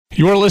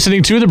You are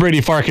listening to the Brady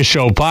Farkas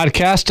Show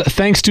podcast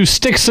thanks to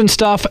Sticks and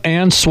Stuff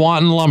and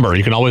Swanton Lumber.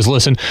 You can always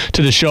listen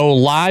to the show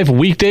live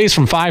weekdays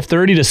from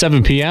 5:30 to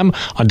 7 p.m.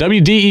 on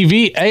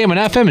WDEV AM and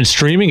FM and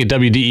streaming at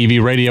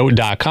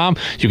WDEVradio.com.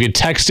 You can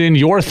text in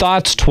your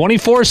thoughts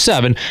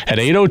 24/7 at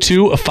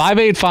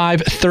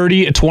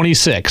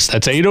 802-585-3026.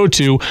 That's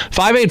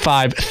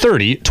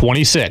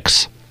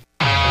 802-585-3026.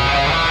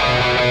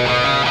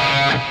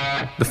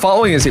 The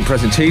following is a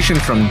presentation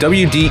from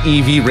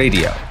WDEV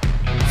Radio.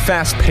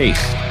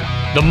 Fast-paced.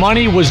 The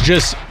money was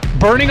just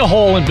burning a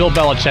hole in Bill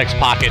Belichick's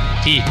pocket.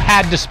 He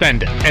had to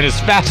spend it, and as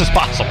fast as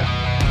possible.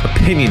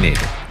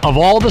 Opinionated. Of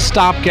all the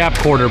stopgap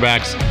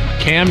quarterbacks,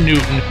 Cam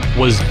Newton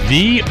was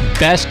the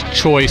best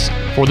choice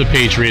for the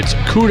Patriots.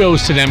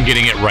 Kudos to them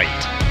getting it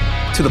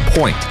right. To the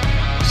point.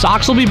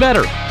 Sox will be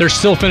better. They're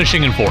still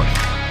finishing in fourth.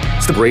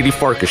 It's the Brady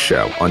Farkas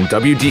Show on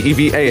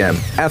WDEV AM,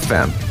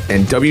 FM,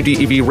 and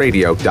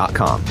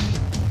WDEVradio.com.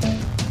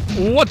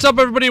 What's up,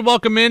 everybody?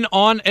 Welcome in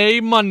on a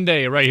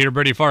Monday right here,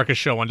 Brady Farkas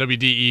Show on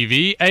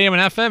WDEV, AM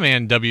and FM,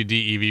 and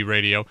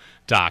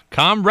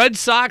WDEVradio.com. Red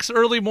Sox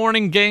early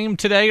morning game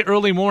today,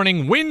 early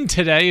morning win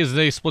today as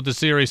they split the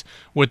series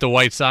with the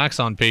White Sox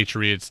on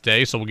Patriots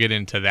Day, so we'll get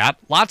into that.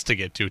 Lots to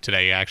get to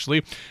today,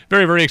 actually.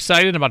 Very, very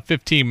excited. In about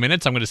 15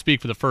 minutes, I'm going to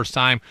speak for the first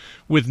time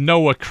with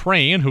Noah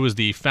Crane, who is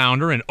the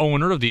founder and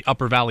owner of the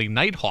Upper Valley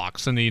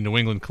Nighthawks in the New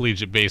England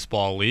Collegiate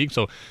Baseball League.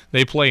 So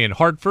they play in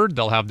Hartford.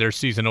 They'll have their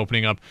season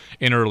opening up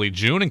in early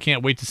June, and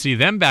can't wait to see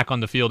them back on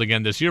the field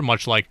again this year,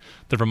 much like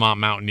the Vermont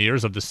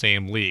Mountaineers of the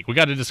same league. We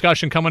got a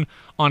discussion coming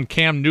on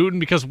Cam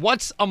Newton, because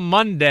what's a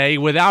Monday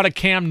without a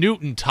Cam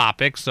Newton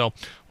topic? So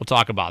we'll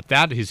talk about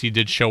that, as he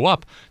did show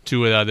up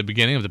to the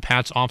beginning of the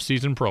Pats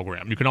offseason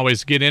program. You can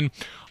always get in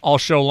all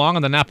show long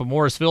on the Napa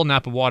Morrisville,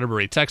 Napa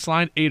Waterbury text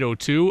line,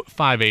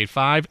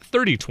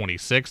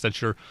 802-585-3026. That's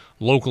your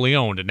locally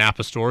owned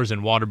Napa stores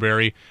in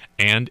Waterbury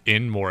and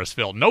in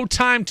Morrisville. No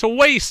time to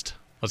waste.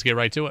 Let's get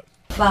right to it.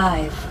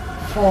 5,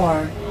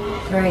 4,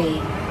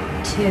 3,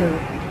 2,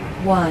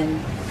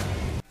 1.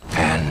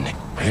 And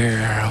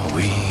here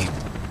we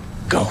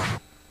go.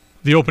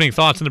 The opening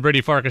thoughts on the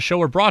Brady Farkas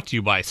Show are brought to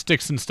you by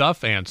Sticks and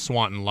Stuff and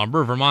Swanton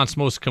Lumber, Vermont's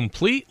most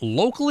complete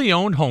locally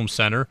owned home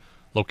center.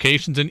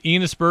 Locations in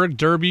Enosburg,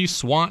 Derby,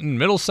 Swanton,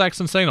 Middlesex,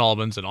 and St.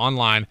 Albans, and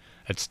online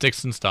at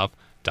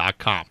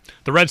sticksandstuff.com.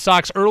 The Red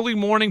Sox early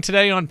morning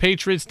today on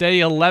Patriots Day,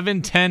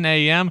 11:10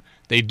 a.m.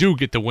 They do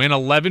get the win,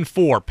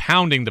 11-4,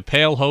 pounding the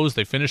Pale Hose.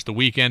 They finished the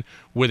weekend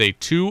with a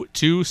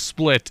 2-2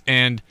 split,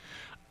 and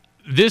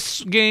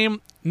this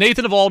game,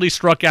 Nathan Eovaldi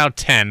struck out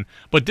 10,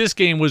 but this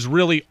game was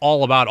really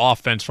all about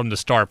offense from the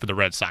start for the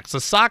Red Sox. The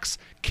Sox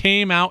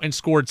came out and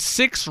scored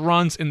 6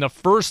 runs in the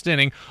first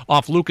inning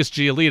off Lucas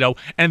Giolito,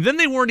 and then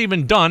they weren't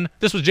even done.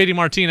 This was J.D.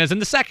 Martinez in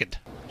the second.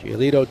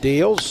 Giolito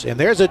deals, and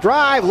there's a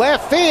drive,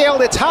 left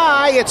field, it's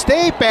high, it's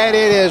deep, and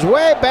it is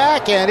way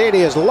back, and it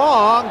is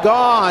long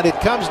gone.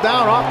 It comes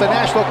down off the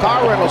National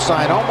Car Rental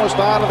sign, almost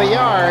out of the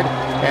yard,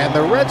 and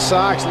the Red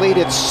Sox lead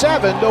it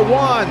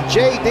 7-1.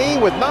 J.D.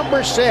 with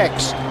number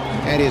 6.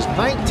 And his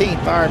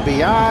 19th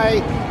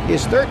RBI,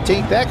 his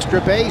 13th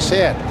extra base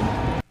hit.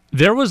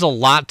 There was a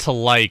lot to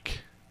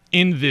like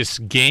in this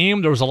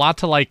game. There was a lot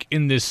to like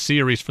in this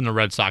series from the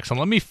Red Sox. And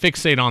let me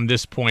fixate on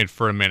this point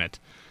for a minute.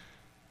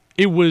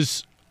 It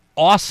was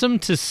awesome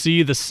to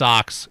see the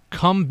Sox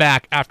come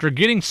back after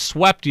getting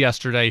swept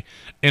yesterday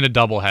in a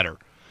doubleheader.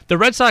 The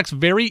Red Sox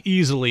very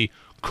easily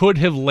could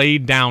have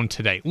laid down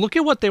today. Look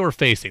at what they were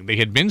facing. They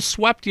had been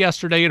swept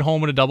yesterday at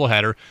home in a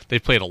doubleheader. They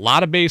played a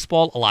lot of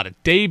baseball, a lot of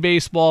day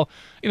baseball.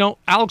 You know,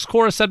 Alex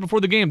Cora said before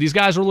the game, these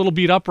guys are a little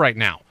beat up right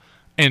now.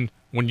 And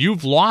when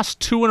you've lost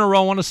 2 in a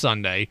row on a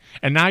Sunday,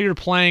 and now you're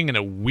playing in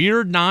a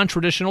weird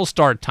non-traditional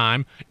start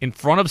time in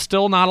front of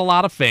still not a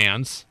lot of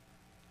fans,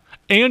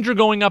 and you're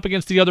going up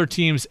against the other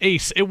team's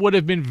ace, it would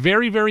have been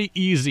very, very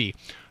easy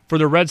for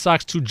the Red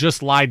Sox to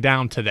just lie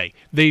down today.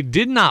 They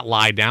did not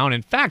lie down.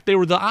 In fact, they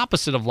were the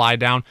opposite of lie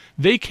down.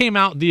 They came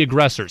out the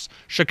aggressors.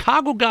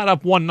 Chicago got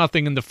up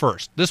 1-0 in the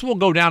first. This will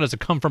go down as a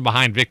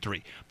come-from-behind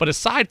victory. But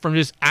aside from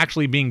just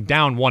actually being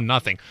down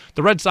 1-0,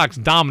 the Red Sox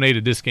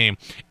dominated this game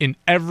in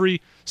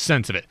every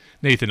sense of it.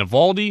 Nathan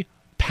Eovaldi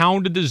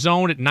pounded the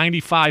zone at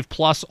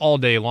 95+ all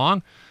day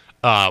long.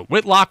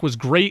 Whitlock was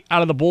great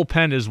out of the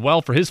bullpen as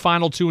well for his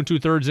final 2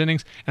 2/3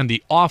 innings, and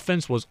the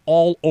offense was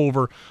all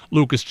over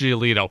Lucas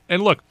Giolito.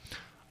 And look,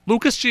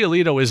 Lucas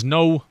Giolito is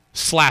no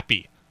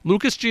slappy.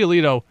 Lucas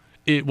Giolito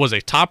was a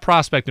top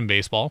prospect in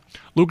baseball.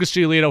 Lucas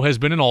Giolito has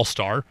been an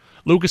all-star.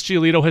 Lucas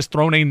Giolito has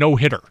thrown a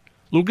no-hitter.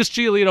 Lucas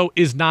Giolito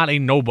is not a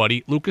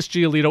nobody. Lucas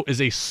Giolito is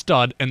a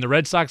stud, and the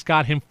Red Sox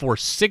got him for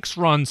 6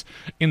 runs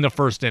in the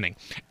first inning.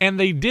 And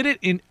they did it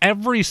in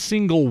every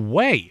single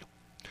way.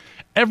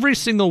 Every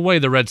single way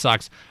the Red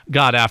Sox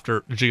got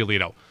after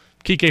Giolito.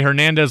 Kike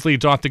Hernandez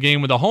leads off the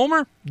game with a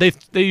homer. They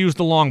used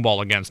the long ball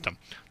against him.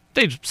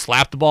 They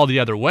slapped the ball the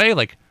other way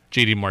like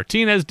J.D.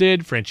 Martinez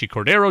did, Franchi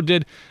Cordero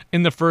did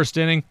in the first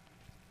inning.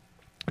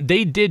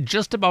 They did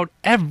just about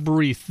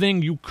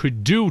everything you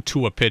could do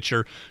to a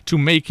pitcher to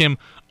make him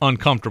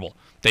uncomfortable.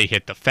 They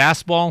hit the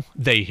fastball.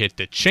 They hit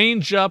the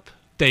changeup.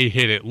 They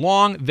hit it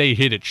long. They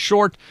hit it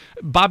short.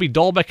 Bobby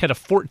Dahlbeck had a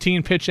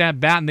 14-pitch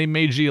at-bat, and they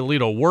made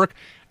Giolito work.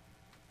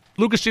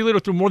 Lucas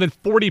Giolito threw more than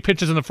 40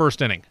 pitches in the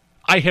first inning.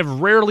 I have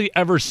rarely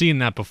ever seen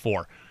that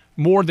before.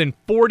 More than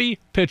 40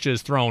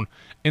 pitches thrown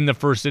in the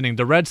first inning.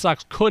 The Red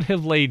Sox could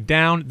have laid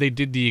down. They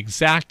did the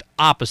exact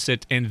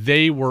opposite, and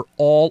they were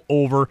all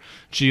over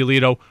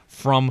Giolito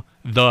from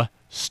the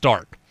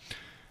start.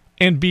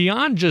 And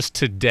beyond just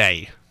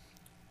today,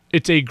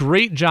 it's a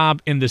great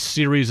job in the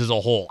series as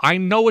a whole. I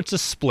know it's a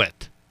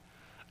split,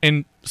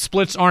 and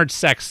splits aren't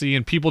sexy,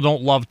 and people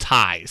don't love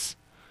ties.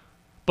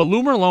 But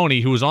Lou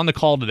Merloni, who was on the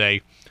call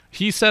today,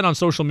 he said on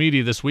social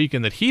media this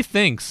weekend that he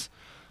thinks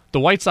the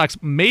White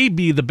Sox may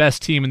be the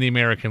best team in the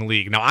American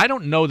League. Now, I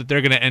don't know that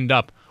they're going to end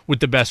up with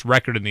the best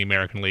record in the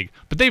American League,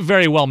 but they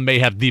very well may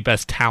have the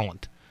best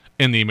talent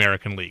in the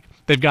American League.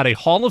 They've got a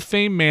Hall of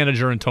Fame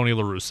manager in Tony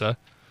La Russa.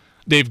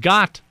 They've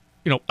got,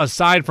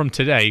 aside from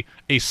today,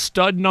 a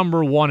stud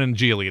number one in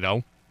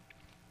Giolito.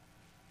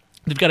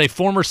 They've got a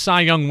former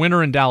Cy Young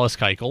winner in Dallas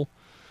Keuchel.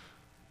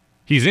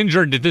 He's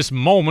injured at this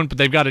moment, but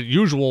they've got a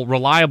usual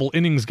reliable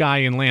innings guy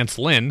in Lance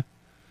Lynn.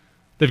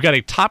 They've got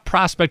a top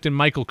prospect in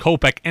Michael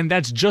Kopech, and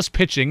that's just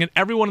pitching, and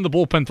everyone in the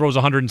bullpen throws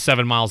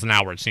 107 miles an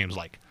hour, it seems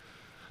like.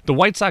 The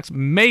White Sox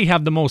may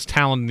have the most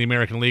talent in the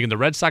American League, and the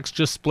Red Sox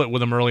just split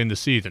with them early in the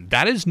season.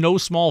 That is no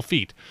small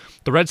feat.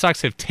 The Red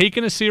Sox have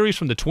taken a series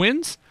from the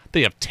Twins,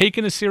 they have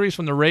taken a series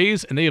from the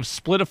Rays, and they have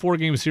split a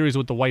 4-game series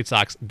with the White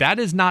Sox. That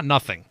is not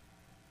nothing.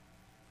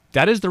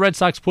 That is the Red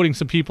Sox putting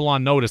some people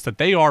on notice that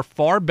they are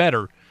far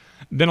better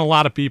than a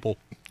lot of people,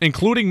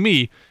 including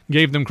me,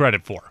 gave them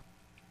credit for.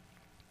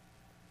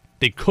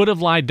 They could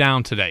have lied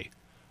down today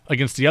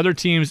against the other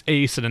team's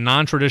ace at a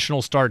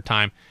non-traditional start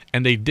time,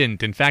 and they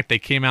didn't. In fact, they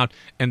came out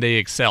and they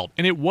excelled.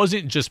 And it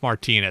wasn't just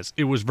Martinez.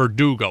 It was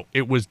Verdugo.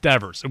 It was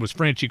Devers. It was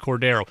Franchi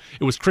Cordero.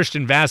 It was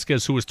Christian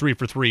Vasquez, who was 3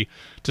 for 3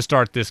 to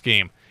start this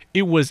game.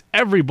 It was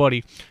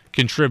everybody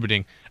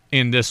contributing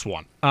in this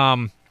one.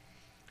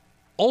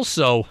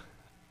 Also,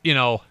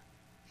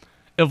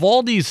 if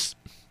all these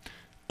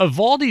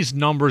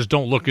numbers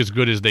don't look as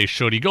good as they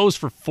should, he goes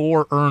for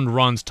 4 earned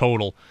runs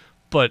total,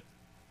 but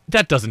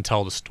that doesn't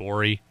tell the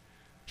story.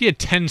 He had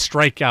 10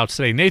 strikeouts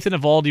today. Nathan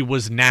Eovaldi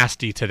was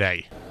nasty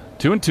today.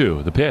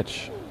 2-2, the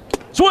pitch.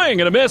 Swing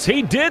and a miss.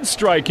 He did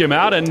strike him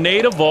out, and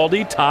Nate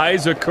Eovaldi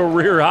ties a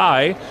career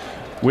high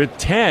with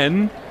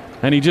 10,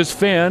 and he just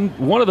fanned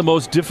one of the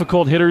most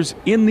difficult hitters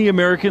in the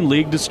American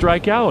League to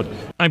strike out.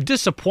 I'm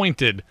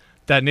disappointed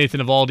that Nathan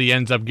Eovaldi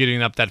ends up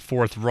getting up that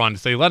 4th run.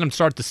 So they let him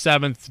start the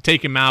 7th,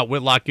 take him out.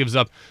 Whitlock gives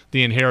up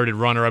the inherited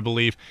runner, I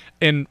believe.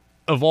 And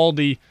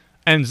Eovaldi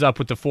ends up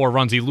with the 4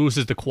 runs. He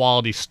loses the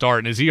quality start,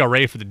 and his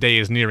ERA for the day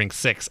is nearing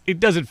 6. It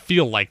doesn't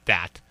feel like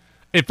that.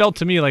 It felt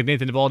to me like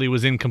Nathan Eovaldi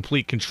was in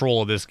complete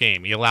control of this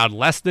game. He allowed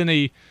less than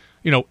a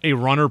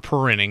runner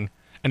per inning,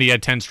 and he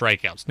had 10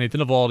 strikeouts.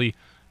 Nathan Eovaldi,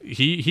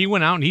 he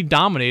went out and he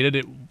dominated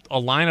a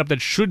lineup that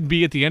should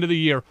be, at the end of the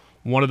year,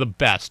 one of the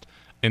best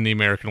in the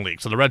American League.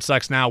 So the Red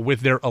Sox now,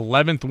 with their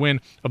 11th win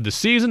of the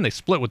season, they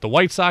split with the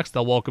White Sox.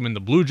 They'll welcome in the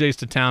Blue Jays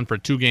to town for a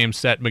 2-game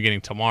set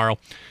beginning tomorrow,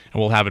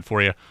 and we'll have it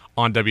for you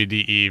on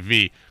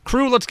WDEV.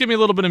 Crew, let's give me a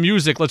little bit of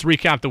music. Let's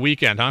recap the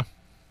weekend, huh?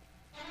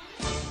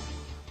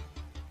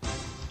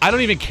 I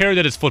don't even care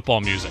that it's football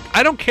music.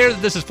 I don't care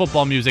that this is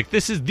football music.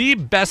 This is the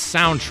best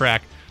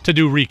soundtrack to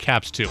do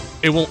recaps to.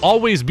 It will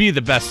always be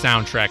the best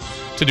soundtrack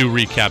to do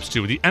recaps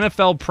to. The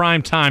NFL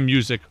primetime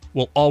music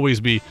will always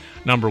be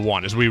number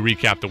 1 as we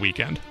recap the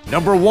weekend.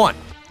 Number 1.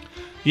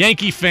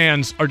 Yankee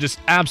fans are just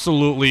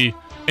absolutely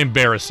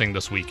embarrassing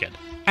this weekend.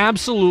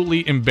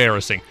 Absolutely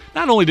embarrassing.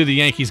 Not only did the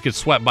Yankees get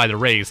swept by the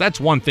Rays, that's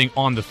one thing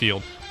on the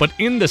field, but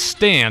in the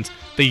stands,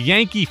 the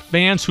Yankee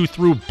fans who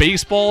threw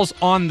baseballs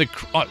on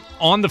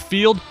the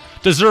field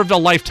deserved a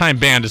lifetime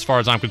ban as far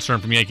as I'm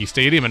concerned from Yankee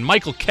Stadium, and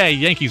Michael Kay,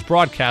 Yankees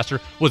broadcaster,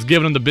 was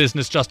giving them the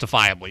business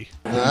justifiably.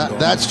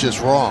 That's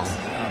just wrong.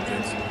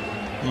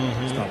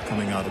 Stop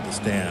coming out of the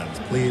stands.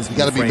 Please, you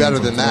got to be better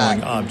than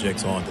that.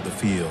 Objects onto the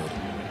field.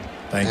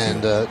 Thank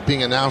you. And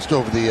being announced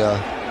over the,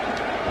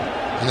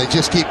 and they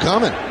just keep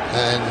coming.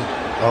 And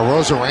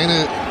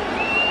Rosarena,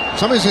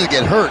 somebody's going to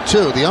get hurt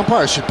too. The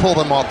umpire should pull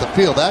them off the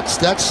field.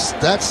 That's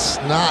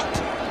not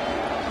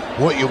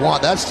what you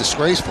want. That's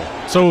disgraceful.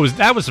 So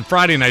that was the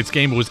Friday night's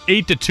game. It was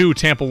 8-2.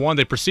 Tampa won.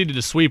 They proceeded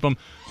to sweep them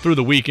through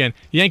the weekend.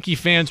 Yankee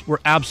fans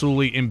were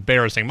absolutely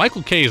embarrassing.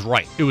 Michael Kay is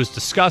right. It was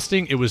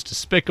disgusting. It was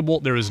despicable.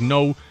 There is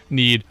no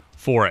need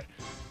for it.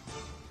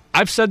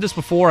 I've said this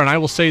before, and I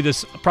will say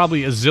this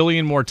probably a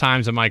zillion more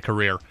times in my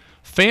career.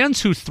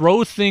 Fans who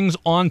throw things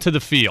onto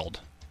the field,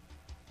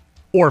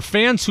 or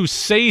fans who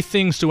say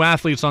things to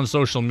athletes on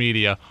social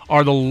media,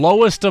 are the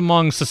lowest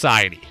among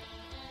society.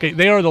 Okay,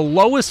 they are the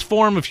lowest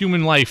form of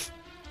human life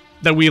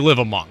that we live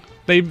among.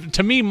 They,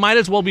 to me, might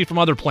as well be from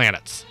other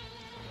planets.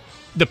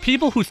 The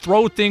people who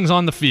throw things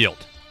on the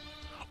field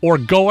or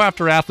go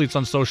after athletes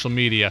on social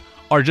media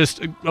are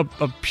just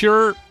a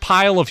pure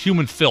pile of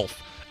human filth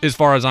as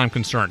far as I'm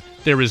concerned.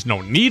 There is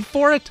no need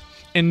for it,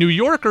 and New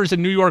Yorkers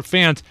and New York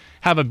fans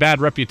have a bad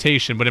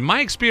reputation, but in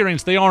my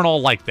experience, they aren't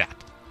all like that.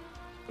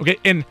 Okay,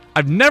 and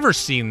I've never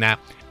seen that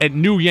at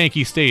New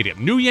Yankee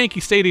Stadium. New Yankee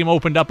Stadium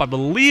opened up, I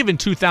believe, in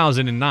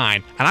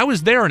 2009, and I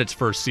was there in its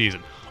first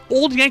season.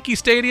 Old Yankee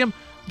Stadium,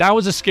 that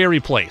was a scary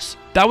place.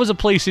 That was a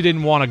place you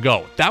didn't want to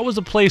go. That was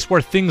a place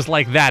where things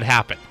like that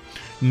happen.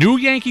 New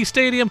Yankee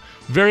Stadium,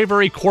 very,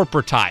 very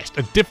corporatized,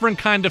 a different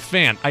kind of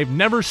fan. I've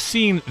never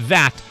seen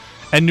that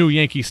at New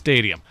Yankee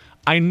Stadium.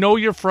 I know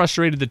you're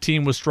frustrated the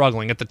team was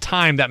struggling. At the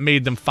time, that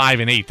made them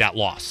 5-8, that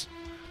loss.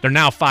 They're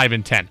now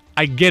 5-10.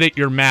 I get it,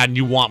 you're mad and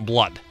you want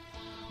blood.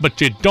 But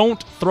you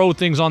don't throw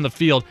things on the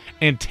field.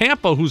 And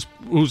Tampa, who's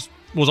was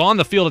on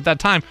the field at that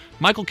time,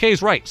 Michael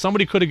Kay's right.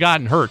 Somebody could have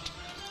gotten hurt.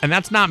 And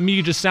that's not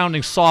me just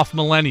sounding soft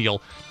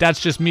millennial. That's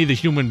just me, the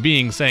human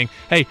being, saying,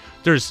 hey,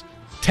 there's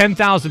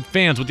 10,000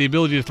 fans with the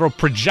ability to throw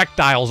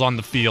projectiles on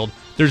the field.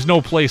 There's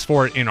no place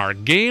for it in our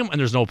game, and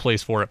there's no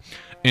place for it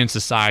in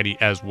society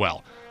as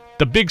well.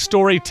 The big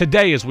story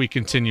today as we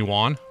continue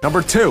on.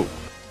 Number 2.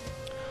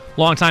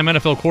 Longtime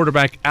NFL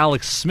quarterback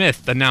Alex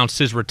Smith announced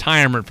his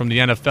retirement from the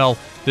NFL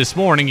this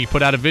morning. He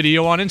put out a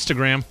video on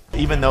Instagram.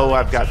 Even though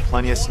I've got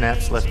plenty of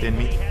snaps left in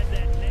me,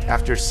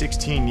 after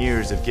 16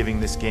 years of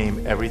giving this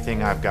game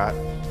everything I've got,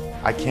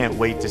 I can't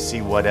wait to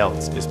see what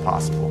else is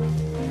possible.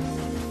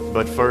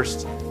 But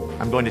first,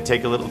 I'm going to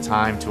take a little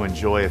time to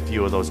enjoy a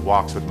few of those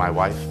walks with my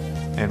wife,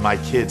 and my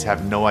kids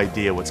have no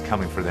idea what's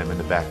coming for them in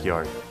the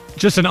backyard.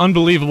 Just an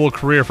unbelievable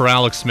career for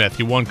Alex Smith.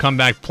 He won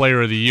Comeback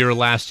Player of the Year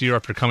last year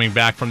after coming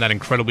back from that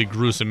incredibly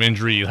gruesome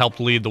injury. He helped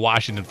lead the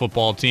Washington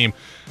football team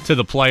to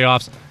the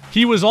playoffs.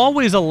 He was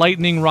always a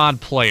lightning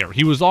rod player.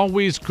 He was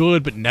always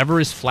good, but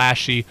never as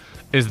flashy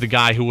as the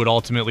guy who would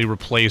ultimately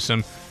replace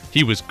him.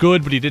 He was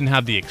good, but he didn't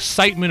have the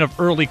excitement of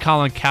early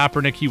Colin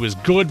Kaepernick. He was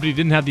good, but he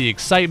didn't have the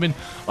excitement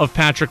of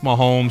Patrick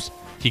Mahomes.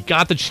 He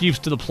got the Chiefs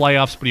to the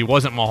playoffs, but he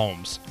wasn't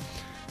Mahomes.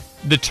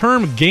 The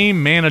term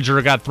game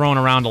manager got thrown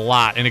around a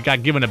lot, and it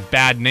got given a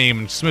bad name,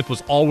 and Smith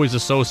was always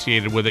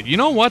associated with it. You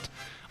know what?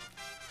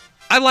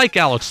 I like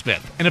Alex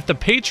Smith, and if the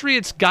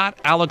Patriots got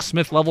Alex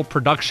Smith-level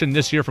production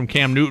this year from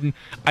Cam Newton,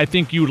 I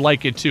think you'd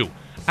like it too.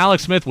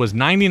 Alex Smith was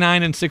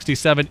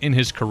 99-67 in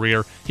his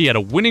career. He had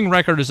a winning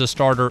record as a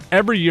starter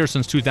every year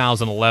since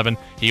 2011.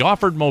 He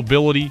offered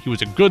mobility. He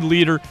was a good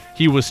leader.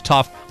 He was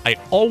tough. I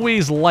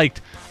always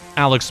liked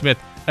Alex Smith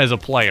as a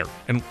player.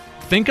 And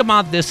think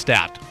about this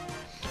stat.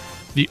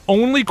 The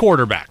only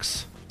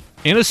quarterbacks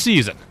in a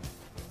season,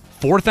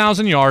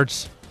 4,000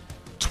 yards,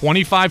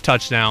 25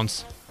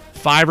 touchdowns,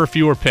 5 or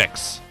fewer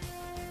picks.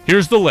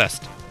 Here's the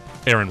list.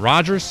 Aaron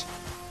Rodgers,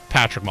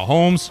 Patrick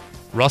Mahomes,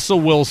 Russell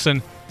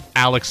Wilson,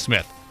 Alex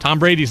Smith. Tom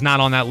Brady's not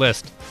on that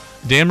list.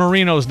 Dan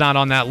Marino's not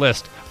on that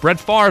list. Brett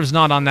Favre's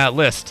not on that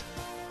list.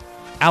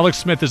 Alex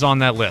Smith is on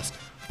that list.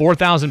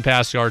 4,000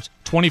 pass yards,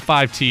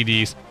 25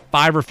 TDs,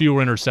 5 or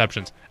fewer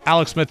interceptions.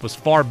 Alex Smith was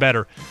far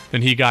better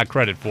than he got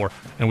credit for,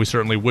 and we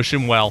certainly wish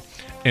him well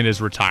in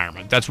his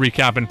retirement. That's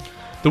recapping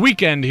the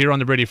weekend here on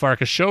the Brady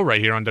Farkas Show right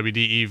here on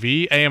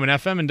WDEV, AM and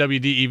FM, and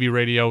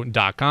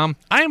WDEVradio.com.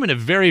 I am in a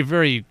very,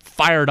 very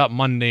fired-up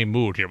Monday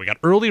mood here. We got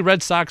early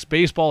Red Sox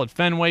baseball at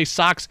Fenway,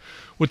 Sox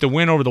with the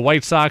win over the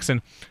White Sox,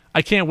 and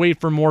I can't wait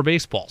for more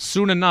baseball.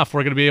 Soon enough,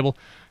 we're going to be able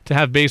to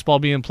have baseball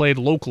being played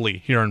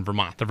locally here in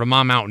Vermont. The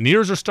Vermont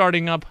Mountaineers are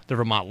starting up. The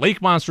Vermont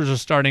Lake Monsters are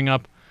starting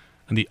up.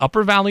 And the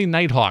Upper Valley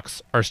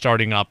Nighthawks are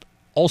starting up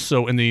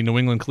also in the New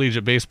England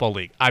Collegiate Baseball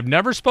League. I've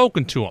never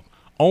spoken to him.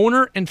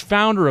 Owner and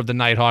founder of the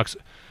Nighthawks,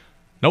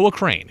 Noah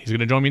Crane. He's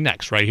going to join me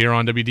next right here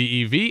on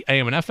WDEV,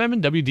 AM and FM,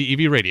 and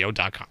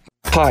WDEVradio.com.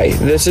 Hi,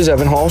 this is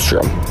Evan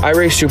Hallstrom. I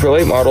race super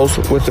late models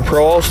with the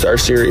Pro All-Star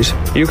Series.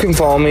 You can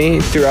follow me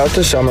throughout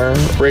the summer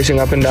racing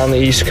up and down the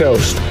East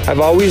Coast. I've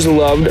always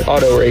loved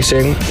auto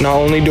racing. Not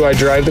only do I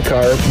drive the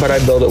car, but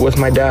I build it with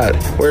my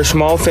dad. We're a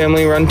small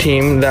family-run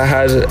team that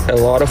has a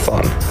lot of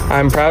fun.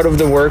 I'm proud of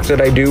the work that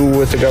I do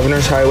with the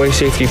Governor's Highway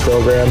Safety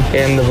Program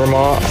and the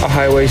Vermont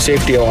Highway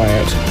Safety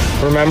Alliance.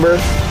 Remember,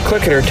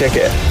 click it or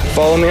ticket.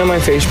 Follow me on my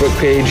Facebook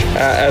page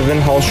at Evan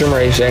Hallstrom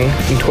Racing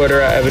and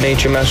Twitter at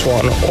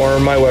EvanHMS1 or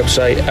my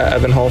website at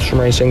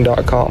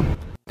evanhallstromracing.com.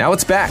 Now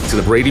it's back to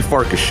the Brady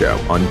Farkas Show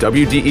on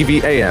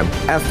WDEV AM,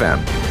 FM,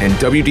 and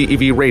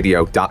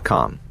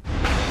WDEVradio.com.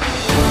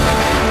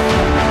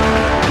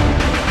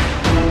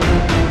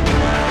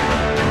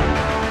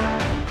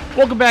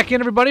 Welcome back in,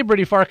 everybody.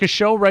 Brady Farkas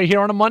Show right here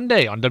on a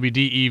Monday on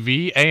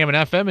WDEV, AM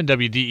and FM, and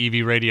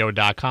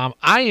WDEVradio.com.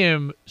 I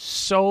am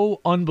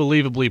so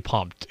unbelievably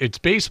pumped. It's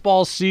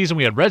baseball season.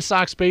 We had Red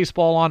Sox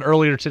baseball on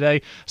earlier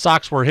today.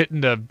 Sox were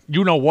hitting the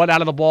you-know-what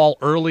out of the ball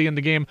early in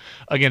the game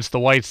against the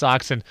White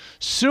Sox. And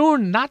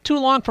soon, not too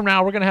long from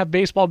now, we're going to have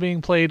baseball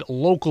being played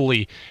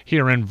locally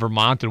here in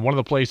Vermont. And one of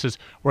the places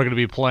we're going to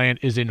be playing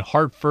is in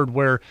Hartford,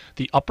 where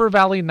the Upper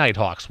Valley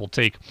Nighthawks will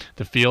take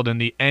the field in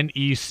the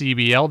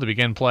NECBL to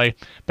begin play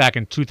back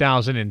in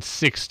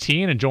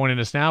 2016, and joining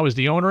us now is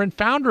the owner and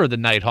founder of the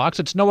Nighthawks.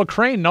 It's Noah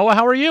Crane. Noah,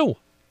 how are you?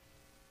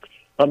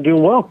 I'm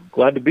doing well.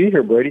 Glad to be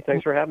here, Brady.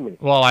 Thanks for having me.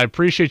 Well, I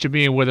appreciate you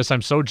being with us.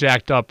 I'm so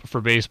jacked up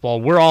for baseball.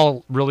 We're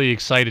all really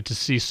excited to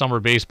see summer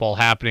baseball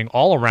happening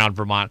all around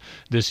Vermont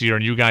this year,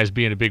 and you guys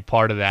being a big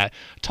part of that.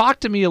 Talk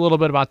to me a little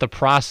bit about the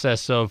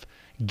process of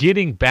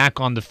getting back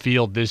on the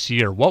field this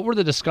year. What were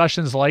the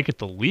discussions like at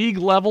the league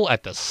level,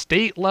 at the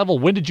state level?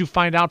 When did you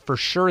find out for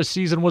sure a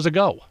season was a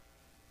go?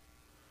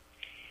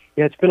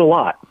 Yeah, it's been a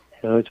lot.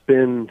 It's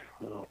been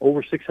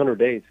over 600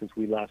 days since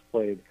we last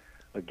played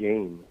a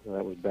game.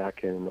 That was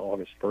back in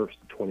August 1st,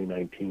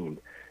 2019.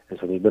 And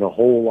so there's been a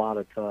whole lot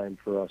of time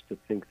for us to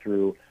think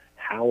through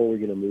how are we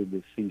going to move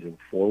this season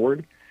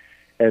forward.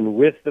 And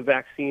with the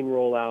vaccine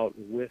rollout,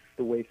 with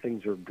the way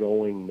things are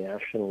going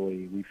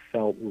nationally, we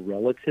felt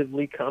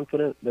relatively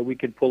confident that we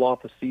could pull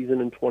off a season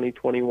in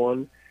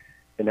 2021.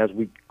 And as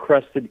we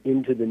crested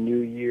into the new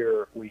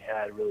year, we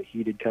had really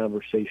heated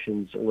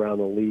conversations around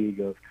the league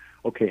of,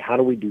 okay, how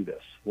do we do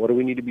this? What do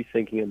we need to be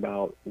thinking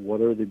about?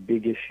 What are the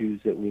big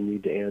issues that we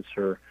need to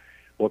answer?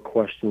 What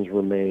questions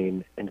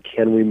remain? And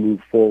can we move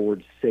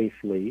forward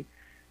safely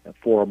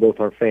for both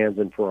our fans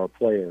and for our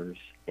players?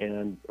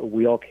 And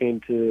we all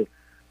came to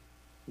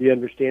the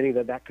understanding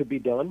that that could be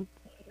done,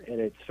 and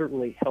it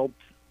certainly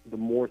helped the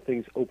more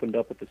things opened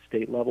up at the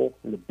state level.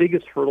 And the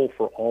biggest hurdle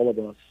for all of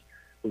us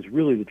was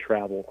really the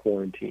travel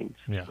quarantines,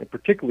 and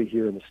particularly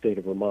here in the state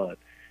of Vermont.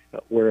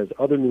 Whereas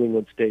other New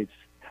England states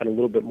had a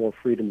little bit more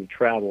freedom to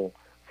travel,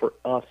 for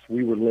us,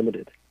 we were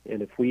limited.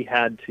 And if we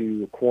had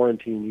to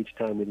quarantine each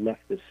time we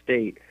left the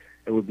state,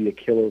 it would be a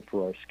killer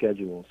for our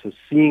schedule. So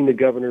seeing the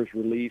governor's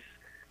release,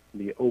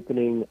 the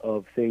opening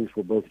of things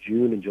for both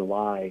June and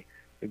July,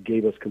 it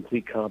gave us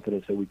complete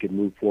confidence that we could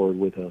move forward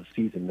with a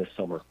season this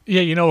summer.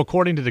 Yeah,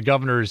 according to the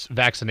governor's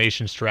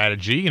vaccination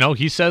strategy,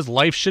 he says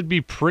life should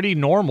be pretty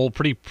normal,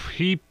 pretty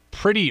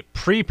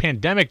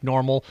pre-pandemic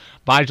normal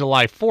by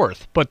July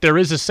 4th. But there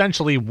is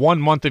essentially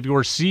 1 month of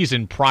your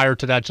season prior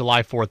to that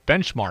July 4th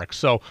benchmark.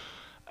 So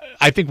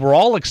I think we're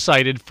all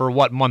excited for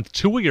what month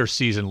 2 of your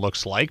season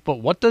looks like. But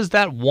what does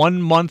that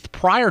 1 month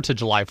prior to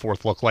July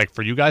 4th look like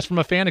for you guys from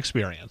a fan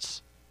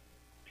experience?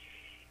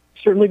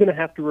 Certainly going to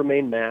have to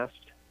remain masked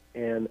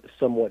and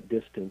somewhat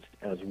distanced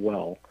as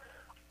well.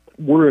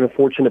 We're in a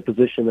fortunate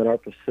position that our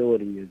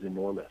facility is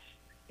enormous,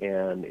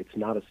 and it's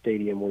not a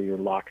stadium where you're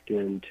locked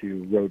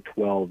into row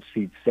 12,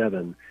 seat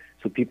 7,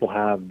 so people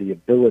have the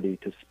ability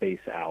to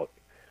space out.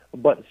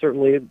 But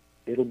certainly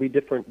it'll be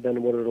different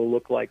than what it'll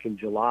look like in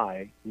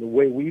July. And the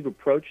way we've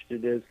approached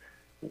it is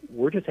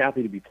we're just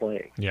happy to be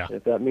playing. Yeah.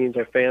 If that means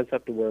our fans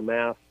have to wear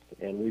masks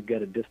and we've got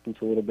to distance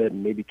a little bit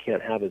and maybe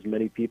can't have as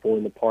many people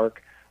in the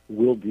park,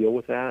 we'll deal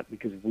with that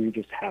because we're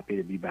just happy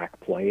to be back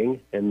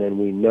playing. And then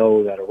we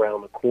know that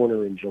around the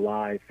corner in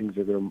July, things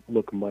are going to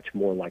look much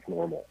more like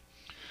normal.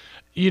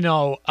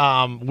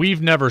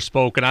 We've never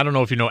spoken. I don't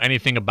know if you know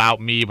anything about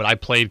me, but I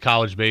played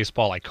college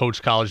baseball. I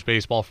coached college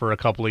baseball for a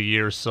couple of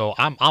years, so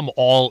I'm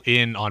all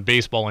in on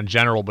baseball in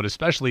general, but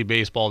especially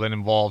baseball that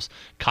involves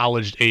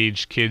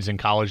college-age kids and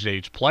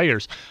college-age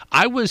players.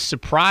 I was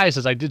surprised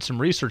as I did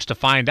some research to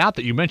find out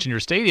that you mentioned your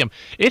stadium.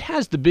 It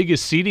has the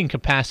biggest seating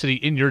capacity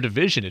in your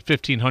division at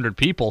 1,500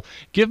 people.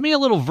 Give me a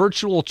little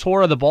virtual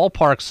tour of the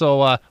ballpark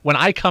so when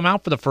I come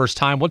out for the first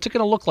time, what's it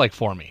going to look like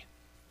for me?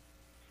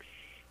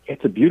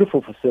 It's a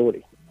beautiful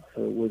facility.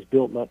 It was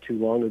built not too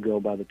long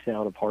ago by the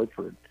town of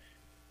Hartford,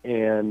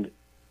 and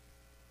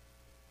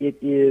it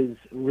is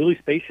really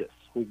spacious.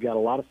 We've got a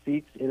lot of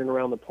seats in and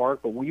around the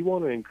park, but we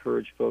want to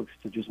encourage folks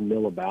to just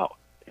mill about.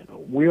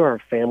 We are a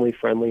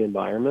family-friendly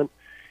environment,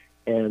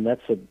 and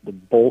that's the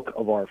bulk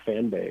of our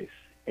fan base.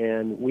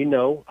 And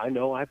I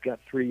know I've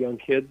got 3 young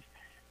kids.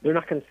 They're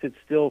not going to sit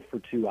still for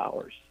 2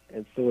 hours.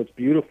 And so it's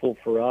beautiful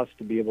for us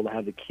to be able to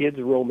have the kids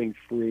roaming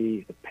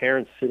free, the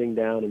parents sitting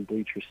down in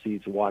bleacher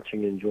seats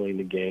watching and enjoying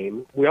the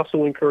game. We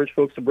also encourage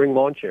folks to bring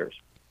lawn chairs,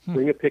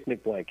 bring a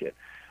picnic blanket,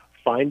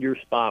 find your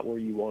spot where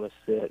you want to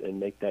sit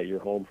and make that your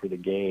home for the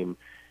game.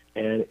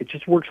 And it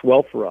just works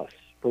well for us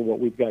for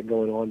what we've got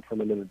going on from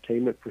an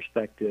entertainment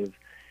perspective.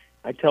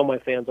 I tell my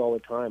fans all the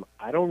time,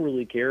 I don't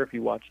really care if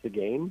you watch the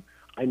game.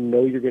 I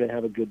know you're going to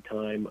have a good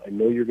time. I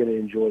know you're going to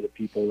enjoy the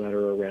people that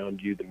are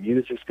around you. The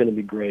music's going to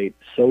be great.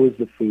 So is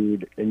the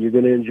food. And you're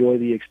going to enjoy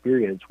the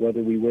experience,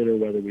 whether we win or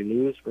whether we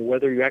lose, or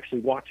whether you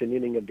actually watch an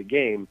inning of the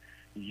game,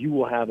 you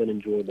will have an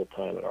enjoyable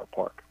time at our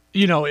park.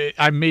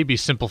 I may be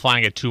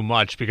simplifying it too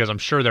much because I'm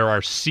sure there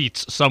are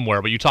seats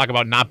somewhere, but you talk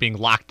about not being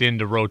locked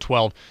into row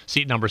 12,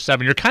 seat number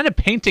 7. You're kind of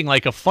painting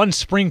like a fun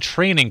spring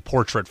training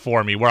portrait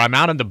for me where I'm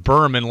out in the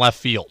berm in left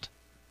field.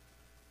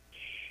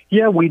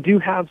 Yeah, we do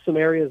have some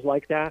areas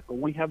like that.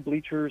 We have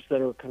bleachers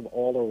that are kind of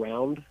all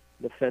around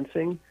the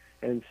fencing,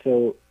 and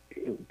so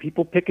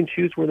people pick and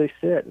choose where they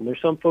sit. And there's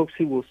some folks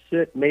who will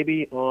sit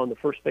maybe on the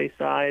first base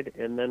side,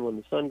 and then when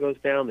the sun goes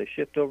down, they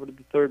shift over to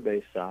the third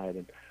base side.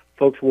 And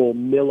folks will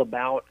mill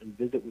about and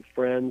visit with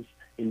friends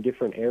in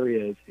different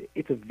areas.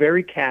 It's a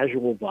very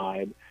casual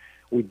vibe.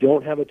 We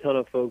don't have a ton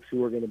of folks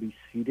who are going to be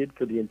seated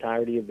for the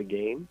entirety of the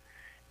game,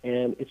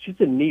 and it's just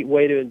a neat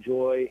way to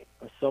enjoy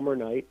a summer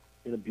night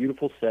in a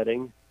beautiful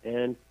setting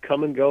and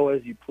come and go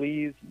as you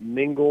please,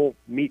 mingle,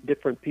 meet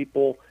different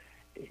people.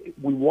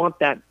 We want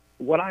that.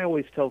 What I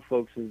always tell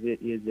folks is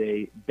it is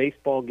a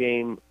baseball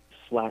game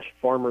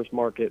 / farmer's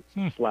market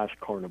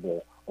 /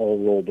 carnival all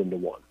rolled into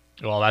one.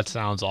 Well, that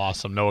sounds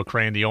awesome. Noah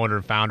Crane, the owner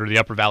and founder of the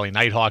Upper Valley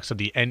Nighthawks of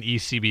the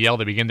NECBL.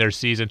 They begin their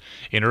season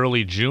in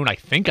early June. I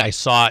think I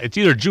saw it's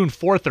either June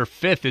 4th or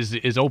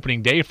 5th is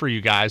opening day for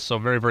you guys. So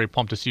very, very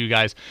pumped to see you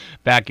guys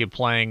back at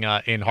playing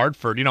in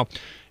Hartford. You know,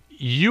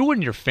 you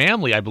and your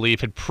family, I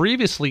believe, had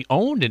previously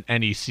owned an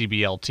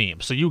NECBL team.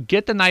 So you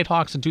get the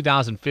Nighthawks in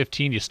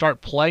 2015. You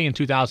start play in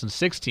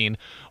 2016.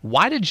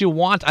 Why did you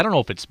want, I don't know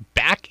if it's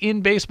back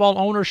in baseball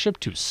ownership,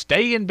 to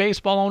stay in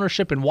baseball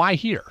ownership, and why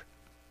here?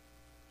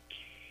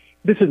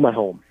 This is my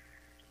home,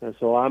 and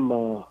so I'm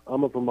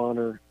a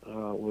Vermonter.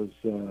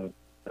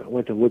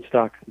 Went to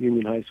Woodstock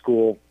Union High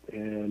School,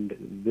 and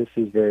this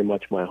is very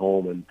much my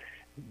home. And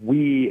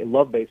we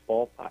love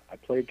baseball. I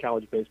played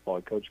college baseball. I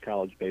coached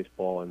college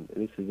baseball, and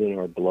this is in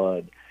our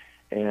blood.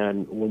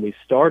 And when we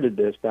started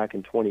this back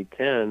in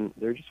 2010,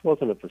 there just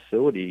wasn't a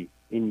facility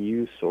in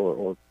use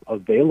or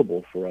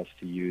available for us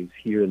to use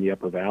here in the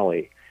Upper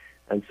Valley.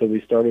 And so we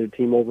started a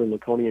team over in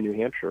Laconia, New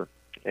Hampshire,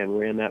 and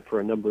ran that for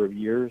a number of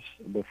years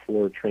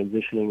before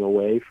transitioning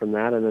away from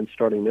that and then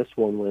starting this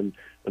one when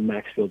the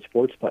Maxfield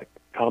Sports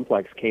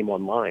Complex came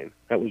online.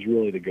 That was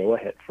really the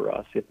go-ahead for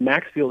us. If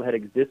Maxfield had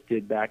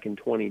existed back in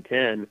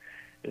 2010,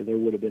 there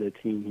would have been a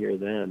team here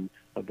then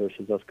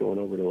versus us going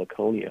over to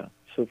Laconia.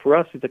 So for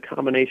us, it's a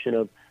combination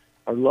of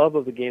our love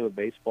of the game of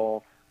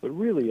baseball, but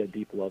really a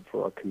deep love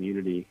for our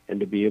community and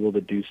to be able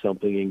to do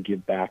something and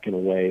give back in a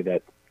way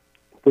that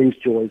brings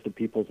joys to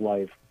people's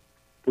life,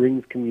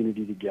 brings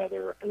community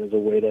together, and is a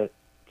way to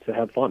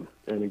have fun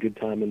and a good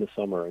time in the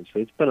summer. And so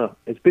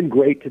it's been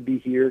great to be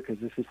here because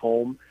this is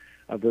home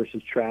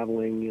versus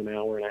traveling an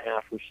hour and a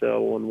half or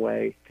so one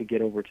way to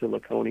get over to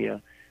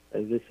Laconia.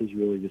 This has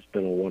really just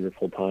been a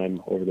wonderful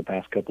time over the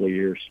past couple of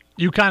years.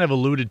 You kind of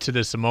alluded to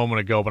this a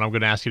moment ago, but I'm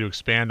going to ask you to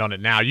expand on it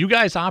now. You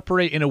guys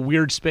operate in a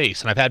weird space,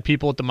 and I've had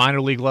people at the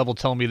minor league level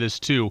tell me this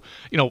too.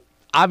 You know,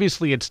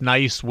 obviously, it's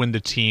nice when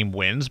the team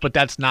wins, but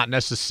that's not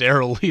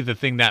necessarily the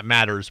thing that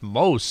matters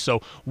most.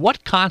 So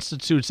what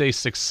constitutes a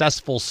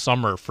successful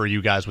summer for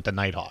you guys with the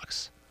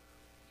Nighthawks?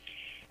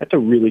 That's a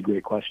really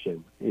great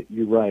question.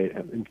 You're right.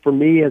 And for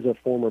me, as a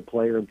former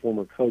player and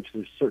former coach,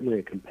 there's certainly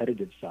a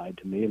competitive side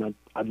to me, and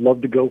I'd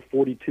love to go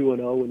 42-0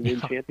 and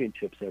win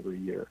championships every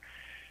year.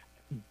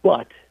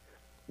 But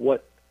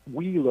what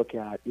we look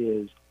at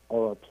is,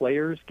 are our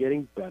players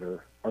getting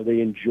better? Are they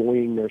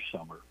enjoying their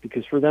summer?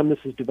 Because for them, this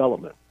is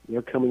development.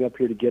 They're coming up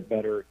here to get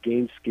better,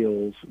 gain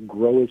skills,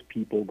 grow as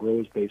people,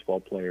 grow as baseball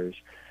players.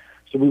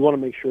 So we want to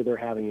make sure they're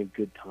having a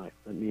good time.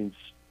 That means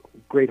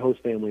great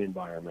host family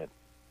environment,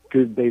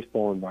 good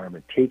baseball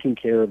environment, taking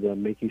care of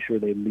them, making sure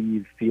they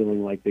leave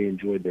feeling like they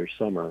enjoyed their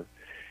summer.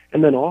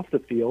 And then off the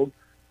field,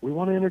 we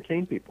want to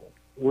entertain people.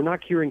 We're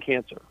not curing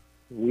cancer.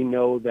 We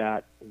know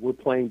that we're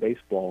playing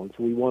baseball, and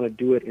so we want to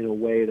do it in a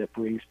way that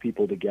brings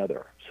people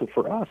together. So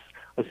for us,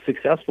 a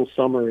successful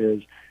summer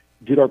is,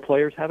 did our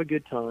players have a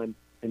good time,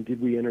 and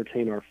did we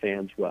entertain our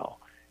fans well?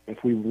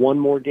 If we won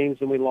more games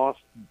than we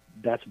lost,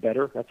 that's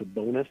better. That's a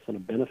bonus and a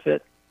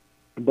benefit.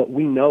 But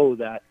we know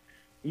that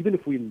even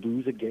if we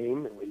lose a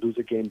game, and we lose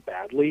a game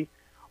badly,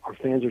 our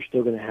fans are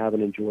still going to have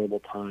an enjoyable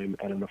time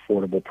at an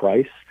affordable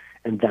price,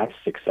 and that's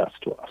success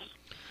to us.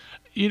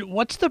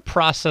 What's the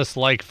process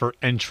like for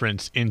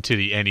entrance into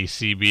the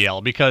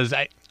NECBL? Because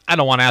I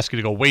don't want to ask you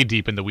to go way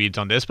deep in the weeds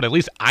on this, but at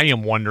least I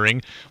am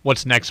wondering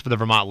what's next for the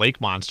Vermont Lake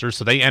Monsters.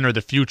 So they enter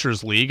the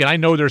Futures League, and I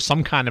know there's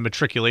some kind of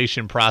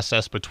matriculation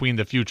process between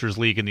the Futures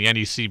League and the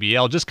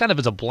NECBL. Just kind of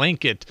as a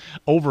blanket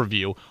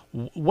overview,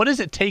 what does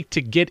it take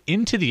to get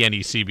into the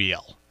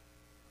NECBL?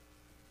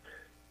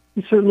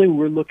 Certainly,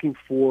 we're looking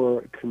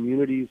for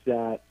communities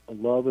that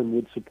love and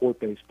would support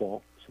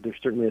baseball. So there's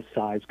certainly a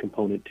size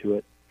component to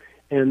it.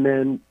 And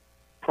then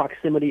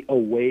proximity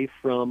away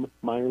from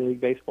minor league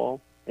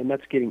baseball. And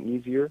that's getting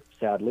easier,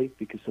 sadly,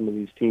 because some of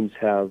these teams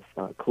have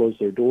closed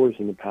their doors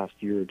in the past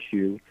year or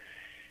two.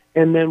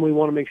 And then we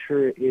want to make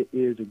sure it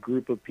is a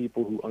group of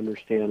people who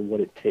understand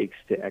what it takes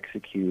to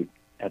execute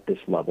at this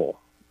level,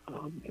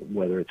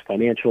 whether it's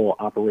financial,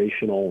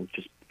 operational,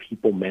 just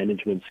people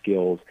management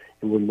skills.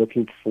 And we're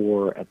looking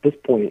for, at this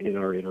point in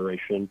our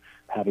iteration,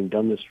 having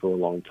done this for a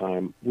long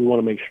time, we want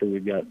to make sure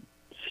we've got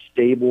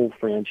stable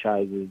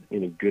franchises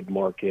in a good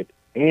market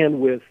and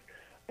with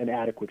an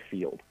adequate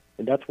field.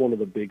 And that's one of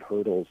the big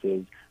hurdles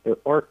is there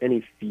aren't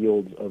any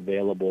fields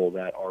available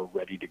that are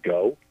ready to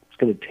go. It's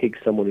going to take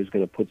someone who's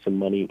going to put some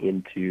money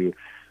into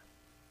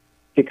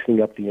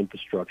fixing up the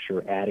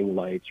infrastructure, adding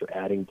lights or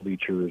adding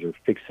bleachers or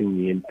fixing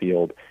the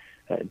infield.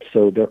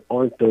 So there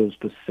aren't those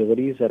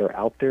facilities that are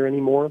out there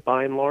anymore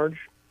by and large.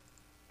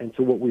 And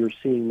so what we are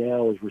seeing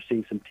now is we're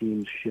seeing some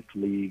teams shift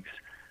leagues,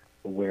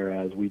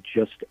 whereas we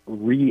just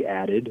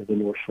re-added the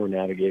North Shore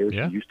Navigators,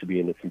 who used to be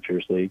in the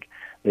Futures League.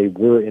 They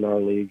were in our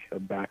league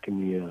back in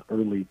the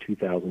early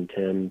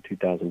 2010,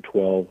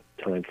 2012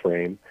 time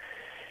frame.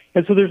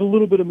 And so there's a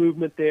little bit of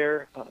movement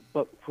there.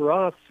 But for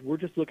us, we're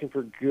just looking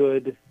for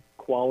good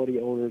quality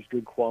owners,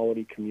 good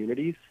quality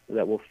communities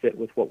that will fit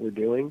with what we're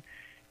doing.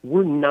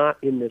 We're not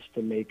in this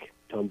to make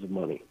tons of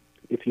money.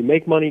 if you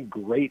make money,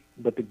 great,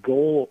 but the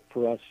goal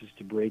for us is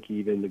to break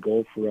even. The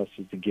goal for us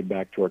is to give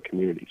back to our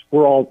communities.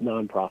 We're all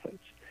nonprofits,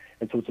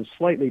 and so it's a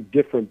slightly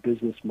different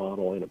business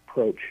model and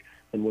approach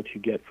than what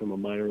you get from a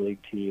minor league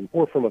team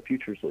or from a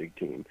futures league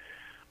team.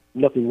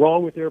 Nothing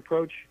wrong with their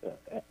approach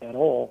at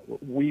all.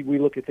 We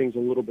look at things a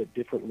little bit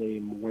differently,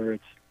 where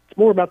it's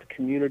more about the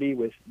community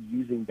with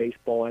using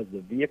baseball as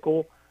the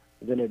vehicle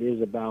than it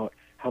is about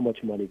how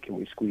much money can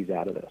we squeeze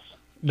out of this.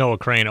 Noah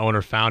Crane,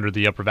 owner, founder of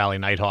the Upper Valley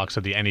Nighthawks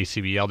of the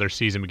NECBL. Their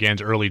season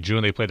begins early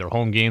June. They play their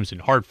home games in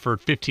Hartford,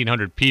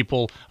 1,500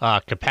 people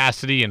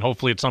capacity, and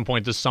hopefully at some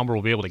point this summer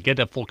we'll be able to get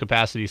that full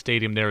capacity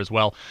stadium there as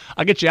well.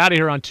 I'll get you out of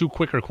here on 2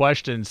 quicker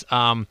questions.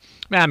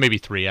 Maybe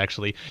 3,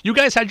 actually. You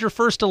guys had your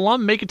first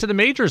alum make it to the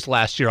majors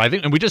last year, I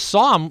think, and we just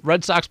saw him.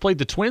 Red Sox played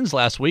the Twins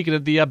last week, and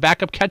had the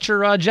backup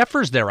catcher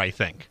Jeffers there, I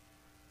think.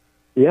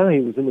 Yeah, he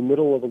was in the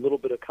middle of a little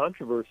bit of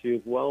controversy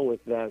as well with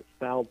that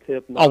foul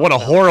tip. Oh, what a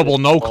horrible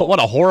what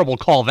a horrible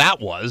call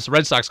that was.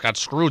 Red Sox got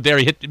screwed there.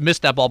 He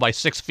missed that ball by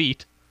 6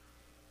 feet.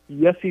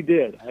 Yes, he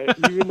did.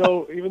 Even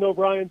though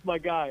Brian's my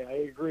guy, I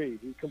agree.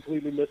 He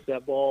completely missed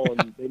that ball,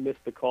 and they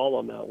missed the call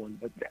on that one.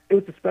 But it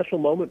was a special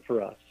moment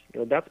for us.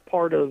 That's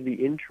part of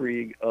the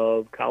intrigue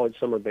of college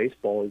summer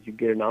baseball, is you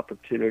get an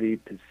opportunity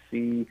to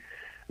see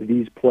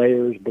these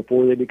players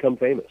before they become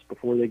famous,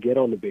 before they get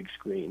on the big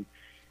screen.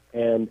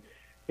 And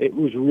it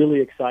was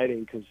really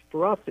exciting because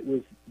for us it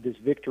was this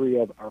victory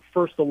of our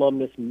first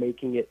alumnus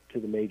making it to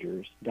the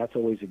majors. That's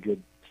always a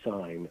good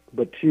sign.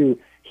 But 2,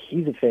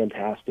 he's a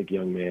fantastic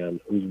young man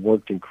who's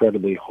worked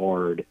incredibly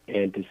hard,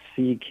 and to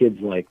see kids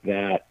like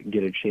that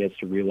get a chance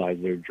to realize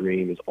their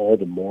dream is all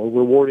the more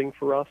rewarding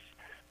for us.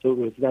 So it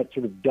was that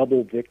sort of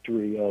double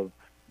victory of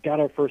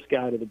got our first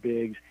guy to the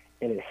bigs,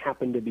 and it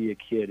happened to be a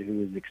kid who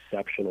was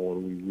exceptional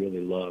and we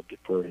really loved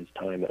for his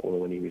time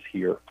when he was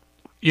here.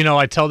 You know,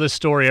 I tell this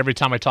story every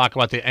time I talk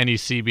about the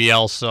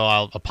NECBL,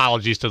 so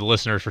apologies to the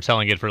listeners for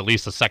telling it for at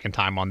least the second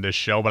time on this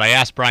show. But I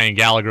asked Brian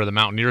Gallagher of the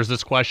Mountaineers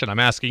this question. I'm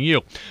asking you.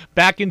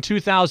 Back in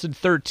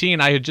 2013,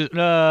 I had just,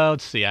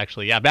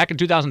 back in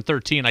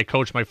 2013, I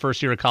coached my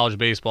first year of college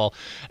baseball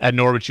at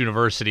Norwich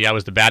University. I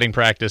was the batting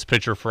practice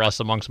pitcher for us,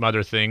 among some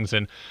other things.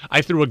 And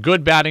I threw a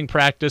good batting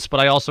practice, but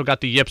I also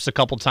got the yips a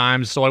couple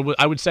times. So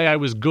I would say I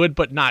was good,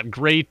 but not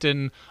great,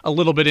 and a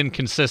little bit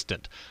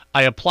inconsistent.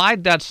 I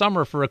applied that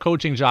summer for a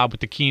coaching job with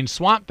the Keene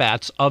Swamp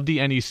Bats of the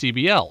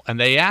NECBL, and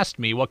they asked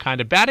me, what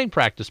kind of batting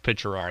practice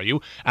pitcher are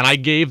you? And I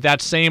gave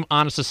that same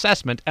honest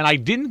assessment, and I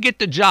didn't get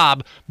the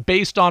job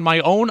based on my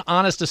own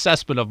honest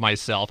assessment of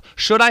myself.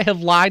 Should I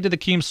have lied to the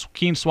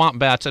Keene Swamp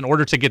Bats in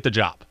order to get the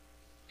job?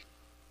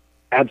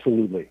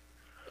 Absolutely.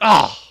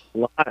 Oh.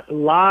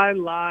 Lie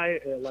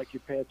like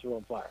your pants are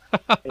on fire.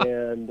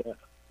 And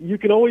you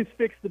can always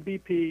fix the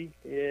BP,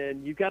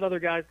 and you've got other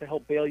guys to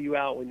help bail you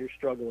out when you're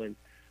struggling.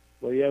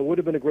 Well, yeah, it would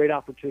have been a great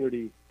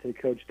opportunity to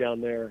coach down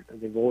there.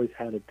 They've always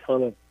had a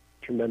ton of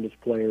tremendous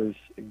players,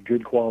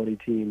 good quality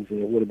teams,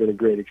 and it would have been a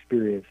great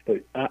experience.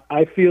 But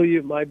I feel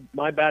you. My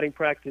batting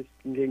practice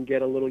can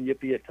get a little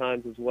yippy at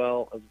times as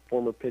well as a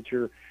former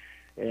pitcher.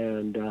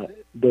 And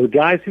the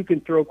guys who can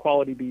throw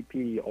quality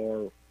BP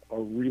are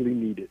really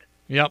needed.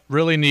 Yep,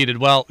 really needed.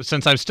 Well,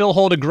 since I still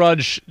hold a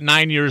grudge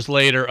 9 years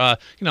later, a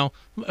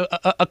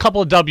couple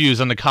of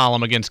W's on the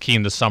column against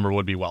Keene this summer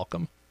would be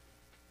welcome.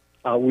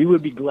 We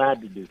would be glad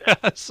to do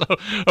that. So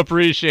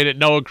appreciate it.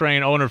 Noah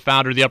Crane, owner,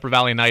 founder of the Upper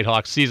Valley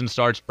Nighthawks. Season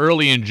starts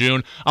early in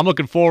June. I'm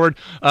looking forward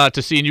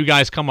to seeing you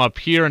guys come up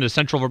here into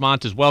Central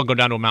Vermont as well. Go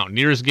down to a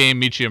Mountaineers game,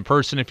 meet you in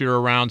person if you're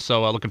around.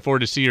 So looking forward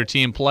to see your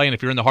team play. And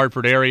if you're in the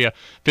Hartford area,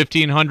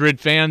 1,500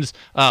 fans,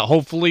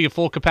 hopefully a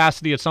full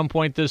capacity at some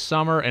point this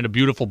summer, and a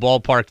beautiful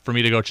ballpark for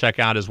me to go check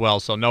out as well.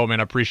 So Noah, man,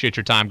 I appreciate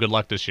your time. Good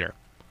luck this year.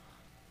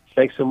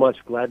 Thanks so much.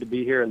 Glad to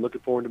be here and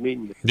looking forward to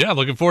meeting you. Yeah,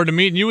 looking forward to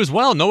meeting you as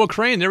well. Noah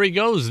Crane, there he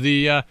goes,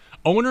 the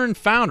owner and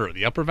founder of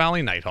the Upper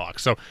Valley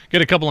Nighthawks. So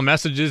get a couple of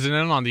messages in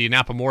on the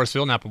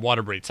Napa-Morrisville,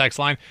 Napa-Waterbury text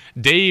line.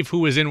 Dave,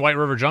 who is in White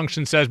River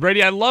Junction, says,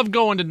 Brady, I love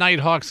going to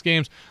Nighthawks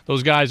games.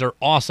 Those guys are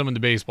awesome, and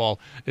the baseball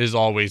is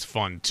always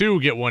fun, too.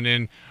 Get one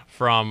in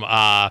from...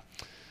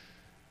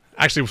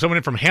 Actually, someone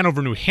in from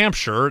Hanover, New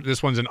Hampshire.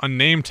 This one's an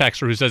unnamed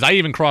texter who says, I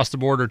even cross the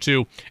border,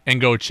 too, and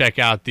go check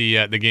out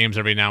the games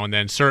every now and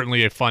then.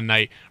 Certainly a fun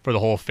night for the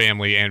whole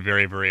family and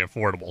very, very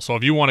affordable. So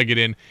if you want to get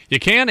in, you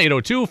can.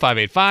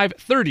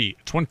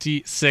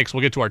 802-585-3026.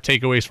 We'll get to our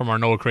takeaways from our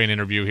Noah Crane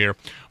interview here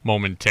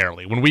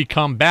momentarily. When we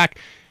come back,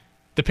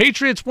 the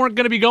Patriots weren't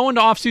going to be going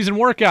to off-season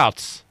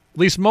workouts, at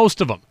least most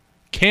of them.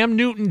 Cam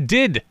Newton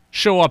did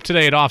show up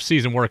today at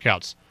off-season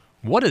workouts.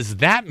 What does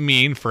that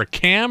mean for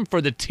Cam, for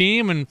the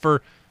team, and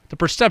for the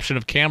perception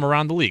of Cam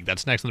around the league?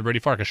 That's next on the Brady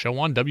Farkas Show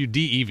on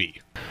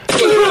WDEV.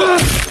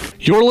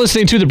 You're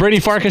listening to the Brady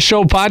Farkas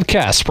Show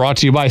podcast, brought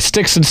to you by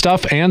Sticks and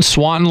Stuff and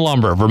Swanton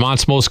Lumber,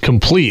 Vermont's most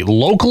complete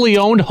locally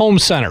owned home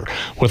center,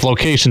 with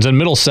locations in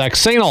Middlesex,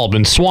 St.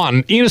 Albans,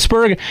 Swanton,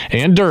 Enosburg,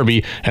 and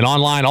Derby, and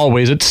online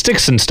always at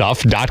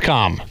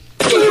sticksandstuff.com.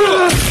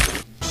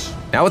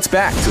 Now it's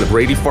back to the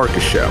Brady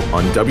Farkas Show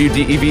on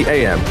WDEV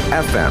AM,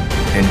 FM,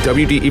 and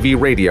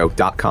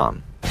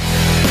WDEVradio.com.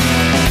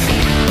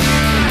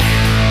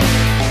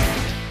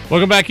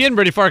 Welcome back in,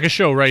 Brady Farkas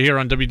Show right here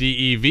on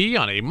WDEV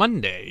on a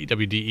Monday.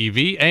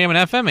 WDEV, AM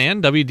and FM,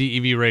 and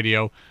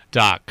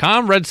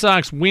WDEVradio.com. Red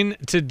Sox win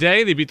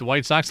today. They beat the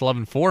White Sox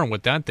 11-4, and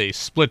with that, they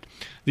split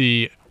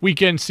the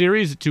weekend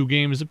series at 2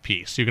 games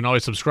apiece. You can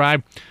always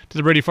subscribe to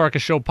the Brady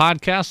Farkas Show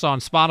podcast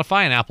on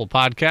Spotify and Apple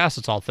Podcasts.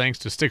 It's all thanks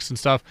to Sticks and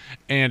Stuff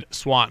and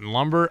Swanton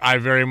Lumber. I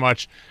very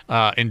much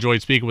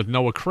enjoyed speaking with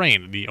Noah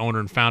Crane, the owner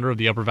and founder of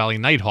the Upper Valley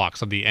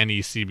Nighthawks of the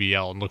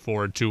NECBL, and look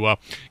forward to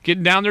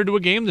getting down there to a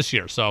game this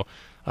year. So,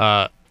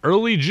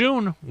 early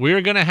June, we're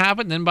going to have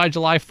it, and then by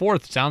July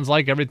 4th, sounds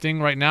like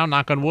everything right now,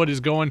 knock on wood, is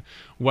going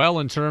well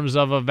in terms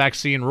of a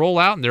vaccine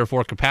rollout, and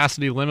therefore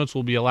capacity limits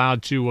will be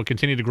allowed to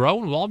continue to grow,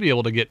 and we'll all be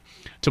able to get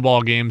to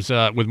ball games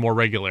with more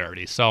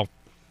regularity. So,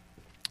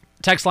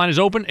 text line is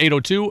open,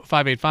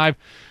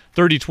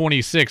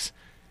 802-585-3026.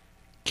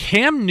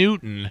 Cam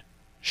Newton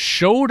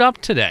showed up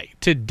today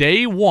to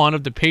day one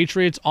of the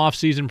Patriots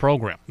offseason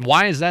program.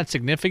 Why is that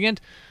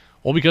significant?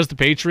 Well, because the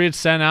Patriots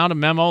sent out a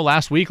memo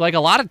last week, like a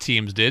lot of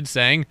teams did,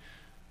 saying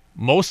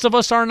most of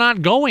us are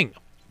not going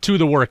to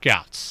the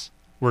workouts.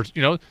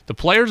 The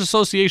Players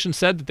Association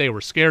said that they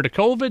were scared of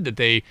COVID, that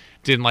they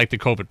didn't like the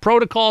COVID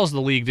protocols. The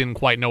league didn't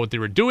quite know what they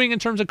were doing in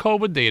terms of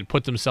COVID. They had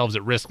put themselves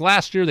at risk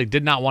last year. They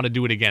did not want to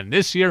do it again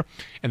this year.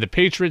 And the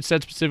Patriots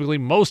said specifically,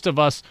 most of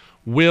us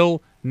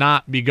will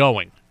not be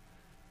going.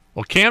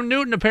 Well, Cam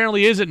Newton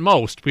apparently isn't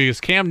most,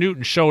 because Cam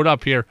Newton showed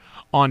up here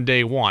on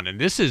day one.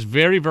 And this is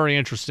very, very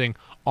interesting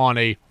on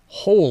a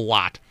whole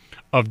lot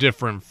of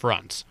different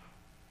fronts.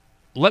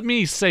 Let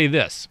me say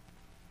this.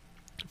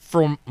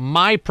 From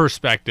my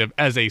perspective,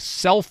 as a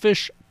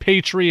selfish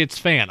Patriots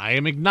fan, I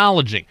am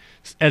acknowledging,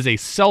 as a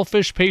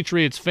selfish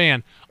Patriots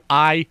fan,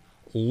 I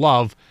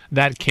love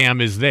that Cam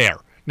is there.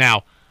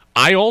 Now,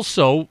 I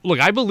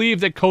believe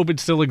that COVID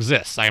still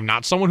exists. I am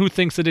not someone who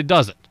thinks that it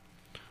doesn't.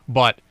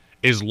 But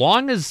as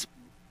long as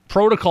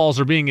protocols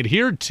are being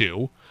adhered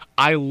to,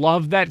 I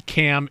love that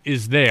Cam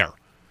is there.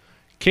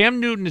 Cam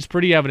Newton, is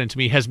pretty evident to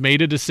me, has made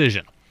a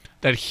decision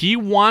that he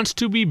wants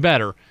to be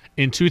better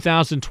in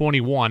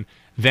 2021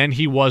 than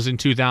he was in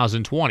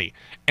 2020.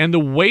 And the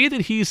way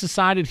that he's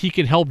decided he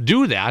can help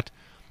do that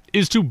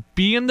is to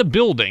be in the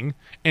building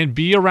and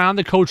be around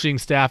the coaching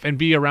staff and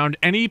be around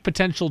any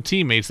potential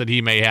teammates that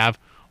he may have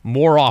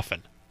more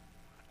often.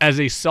 As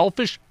a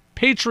selfish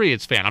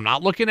Patriots fan, I'm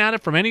not looking at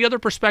it from any other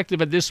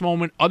perspective at this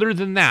moment other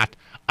than that.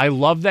 I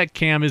love that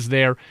Cam is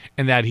there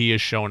and that he has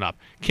shown up.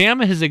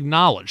 Cam has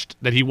acknowledged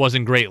that he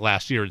wasn't great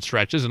last year in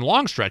stretches, and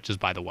long stretches,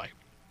 by the way.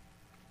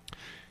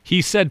 He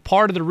said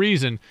part of the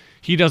reason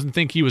he doesn't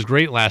think he was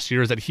great last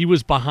year is that he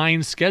was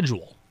behind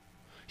schedule.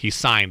 He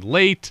signed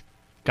late,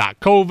 got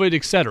COVID,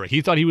 etc.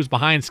 He thought he was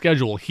behind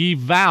schedule. He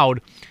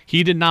vowed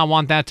he did not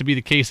want that to be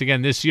the case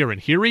again this year,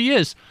 and here he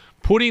is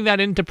putting that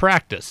into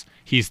practice.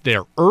 He's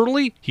there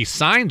early, he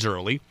signs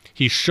early,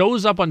 he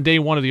shows up on day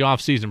one of the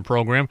offseason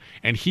program,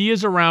 and he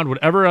is around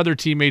whatever other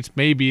teammates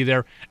may be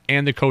there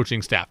and the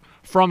coaching staff.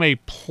 From a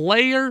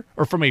player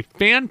or from a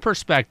fan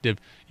perspective,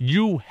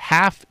 you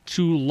have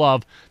to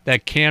love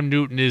that Cam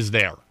Newton is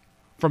there.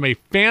 From a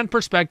fan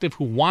perspective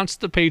who wants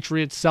the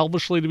Patriots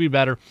selfishly to be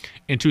better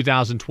in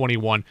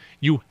 2021,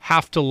 you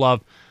have to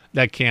love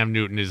that Cam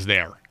Newton is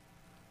there.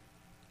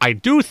 I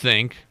do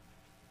think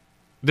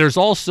there's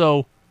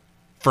also,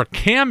 for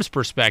Cam's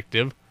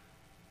perspective,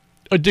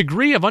 a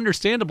degree of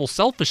understandable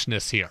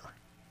selfishness here.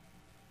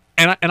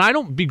 And I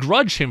don't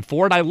begrudge him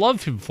for it. I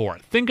love him for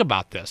it. Think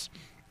about this.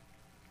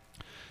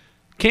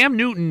 Cam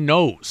Newton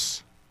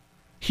knows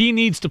he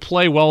needs to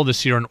play well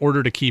this year in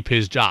order to keep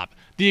his job.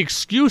 The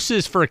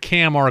excuses for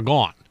Cam are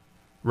gone,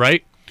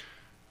 right?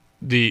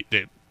 The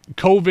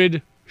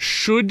COVID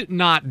should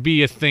not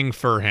be a thing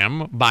for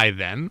him by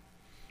then.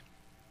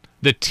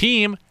 The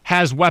team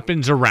has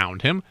weapons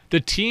around him. The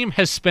team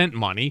has spent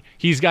money.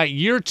 He's got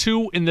year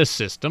 2 in the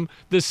system.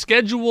 The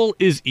schedule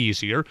is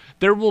easier.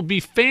 There will be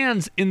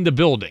fans in the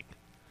building.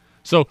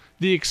 So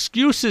the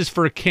excuses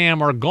for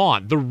Cam are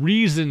gone. The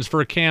reasons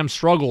for Cam's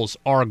struggles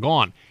are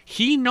gone.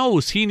 He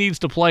knows he needs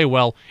to play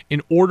well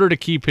in order to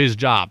keep his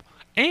job.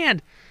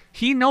 And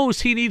he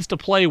knows he needs to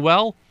play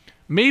well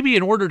maybe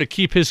in order to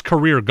keep his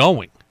career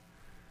going.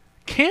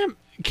 Cam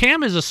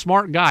is a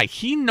smart guy.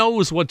 He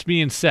knows what's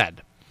being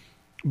said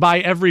by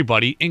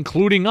everybody,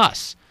 including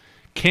us.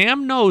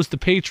 Cam knows the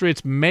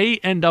Patriots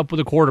may end up with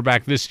a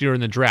quarterback this year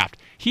in the draft.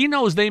 He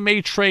knows they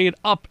may trade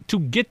up to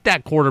get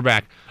that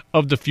quarterback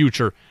of the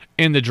future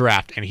in the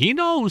draft. And he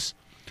knows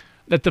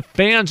that the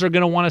fans are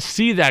going to want to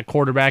see that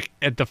quarterback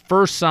at the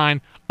first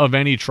sign of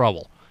any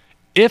trouble.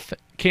 If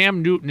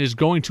Cam Newton is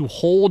going to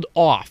hold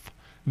off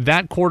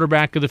that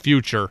quarterback of the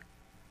future,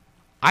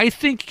 I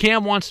think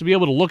Cam wants to be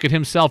able to look at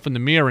himself in the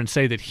mirror and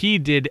say that he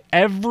did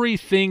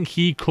everything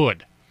he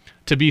could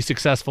to be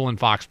successful in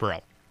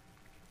Foxborough.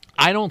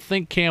 I don't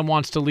think Cam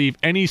wants to leave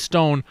any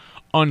stone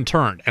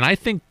unturned. And I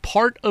think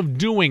part of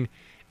doing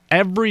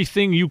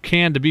everything you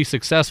can to be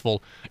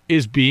successful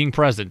is being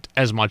present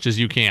as much as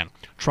you can,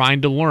 trying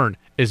to learn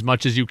as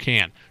much as you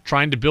can,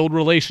 trying to build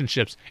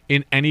relationships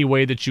in any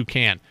way that you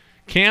can.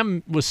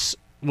 Cam was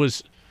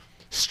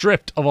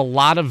stripped of a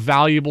lot of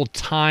valuable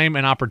time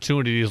and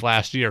opportunities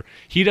last year.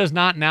 He does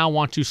not now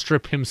want to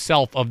strip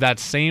himself of that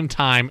same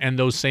time and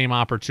those same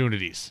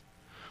opportunities.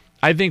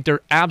 I think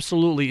there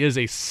absolutely is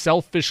a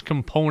selfish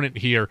component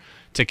here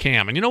to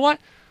Cam. And you know what?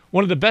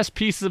 One of the best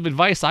pieces of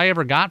advice I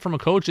ever got from a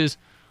coach is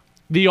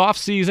the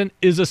offseason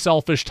is a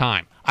selfish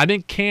time. I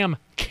think Cam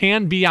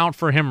can be out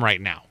for him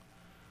right now.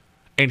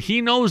 And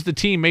he knows the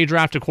team may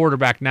draft a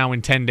quarterback now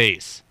in 10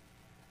 days.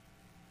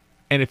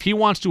 And if he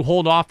wants to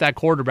hold off that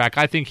quarterback,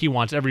 I think he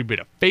wants every bit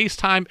of face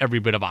time, every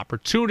bit of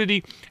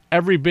opportunity,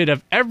 every bit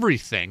of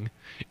everything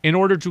in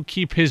order to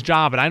keep his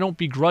job. And I don't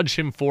begrudge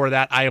him for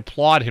that. I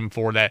applaud him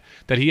for that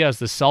he has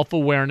the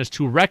self-awareness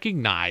to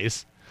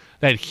recognize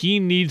that he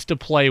needs to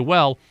play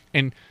well.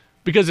 And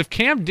because if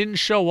Cam didn't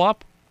show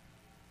up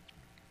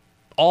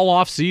all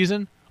off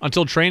season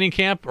until training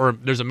camp, or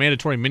there's a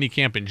mandatory mini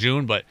camp in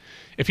June, but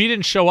if he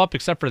didn't show up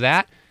except for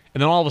that,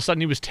 and then all of a sudden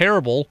he was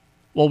terrible,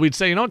 well, we'd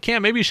say,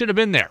 Cam, maybe you should have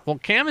been there. Well,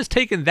 Cam has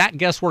taken that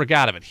guesswork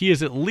out of it. He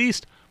is at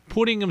least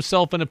putting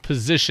himself in a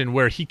position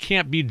where he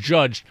can't be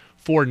judged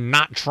for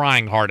not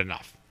trying hard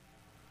enough.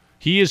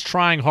 He is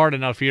trying hard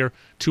enough here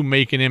to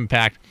make an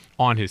impact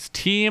on his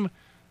team,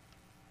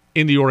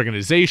 in the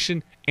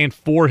organization, and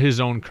for his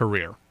own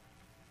career.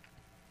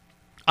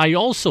 I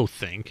also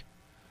think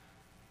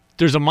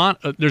there's a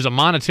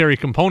monetary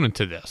component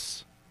to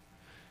this.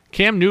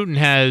 Cam Newton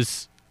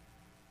has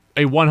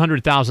a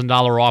 $100,000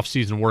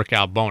 offseason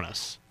workout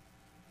bonus.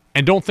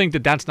 And don't think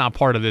that that's not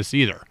part of this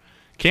either.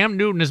 Cam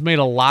Newton has made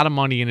a lot of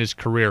money in his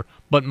career,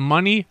 but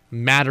money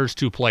matters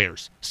to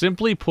players.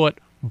 Simply put,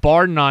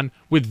 bar none,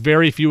 with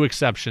very few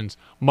exceptions,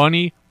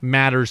 money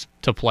matters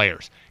to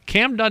players.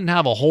 Cam doesn't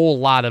have a whole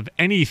lot of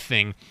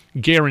anything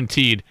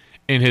guaranteed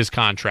in his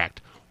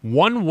contract.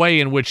 One way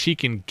in which he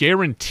can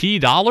guarantee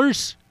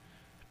dollars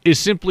is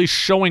simply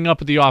showing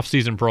up at the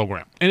offseason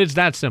program. And it's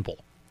that simple.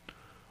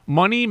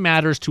 Money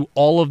matters to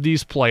all of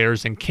these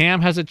players, and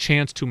Cam has a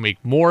chance to make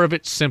more of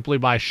it simply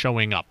by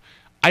showing up.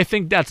 I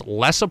think that's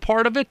less a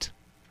part of it,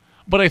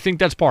 but I think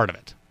that's part of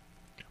it.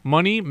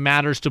 Money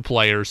matters to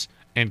players,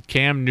 and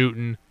Cam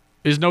Newton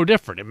is no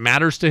different. It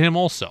matters to him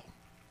also.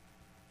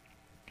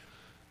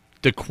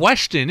 The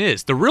question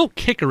is, the real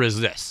kicker is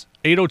this,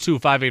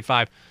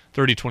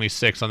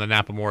 802-585-3026 on the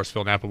Napa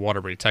Morrisville, Napa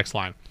Waterbury text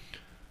line.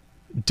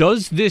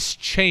 Does this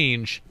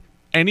change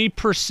any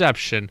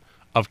perception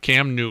of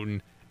Cam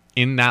Newton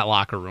in that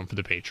locker room for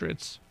the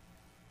Patriots?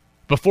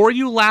 Before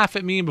you laugh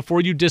at me and before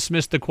you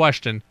dismiss the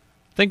question,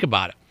 think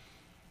about it.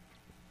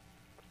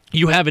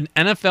 You have an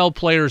NFL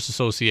Players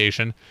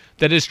Association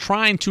that is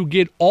trying to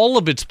get all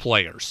of its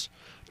players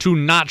to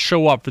not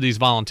show up for these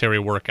voluntary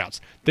workouts.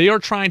 They are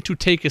trying to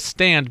take a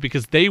stand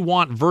because they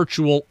want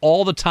virtual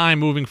all the time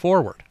moving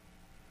forward.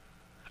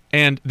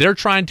 And they're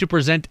trying to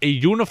present a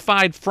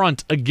unified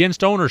front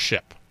against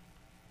ownership.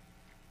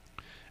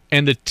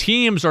 And the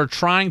teams are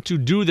trying to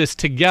do this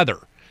together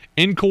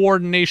in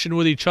coordination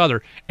with each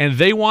other, and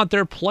they want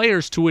their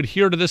players to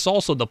adhere to this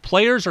also. The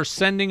players are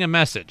sending a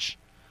message.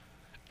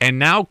 And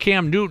now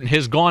Cam Newton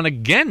has gone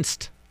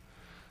against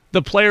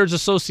the Players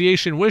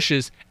Association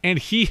wishes, and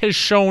he has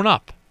shown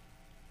up.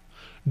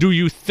 Do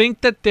you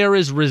think that there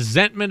is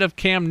resentment of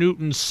Cam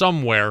Newton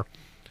somewhere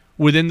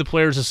within the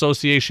Players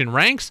Association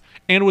ranks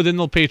and within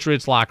the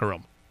Patriots locker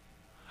room?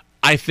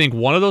 I think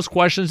one of those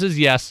questions is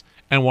yes,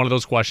 and one of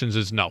those questions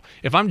is no.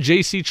 If I'm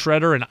J.C.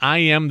 Treader and I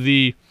am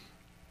the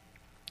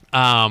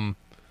I'm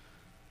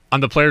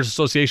the Players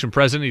Association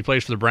president, he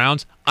plays for the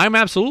Browns, I'm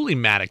absolutely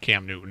mad at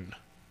Cam Newton.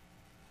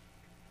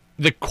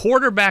 The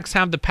quarterbacks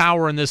have the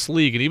power in this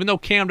league, and even though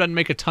Cam doesn't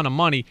make a ton of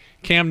money,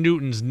 Cam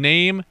Newton's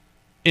name,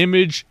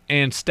 image,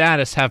 and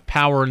status have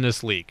power in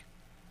this league.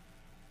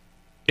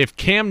 If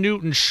Cam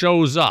Newton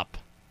shows up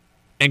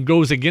and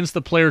goes against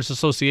the Players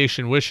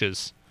Association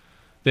wishes,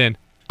 then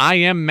I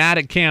am mad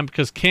at Cam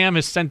because Cam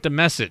has sent a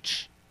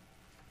message.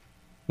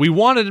 We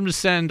wanted him to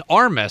send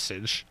our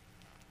message,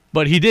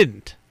 but he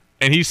didn't.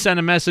 And he sent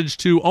a message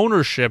to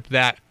ownership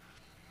that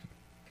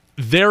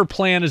their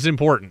plan is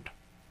important.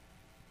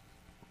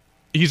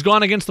 He's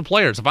gone against the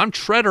players. If I'm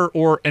Treader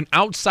or an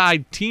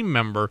outside team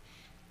member,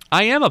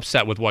 I am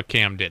upset with what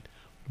Cam did.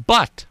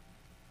 But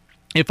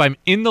if I'm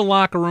in the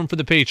locker room for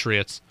the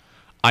Patriots,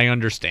 I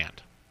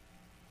understand.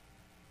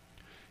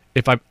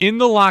 If I'm in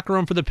the locker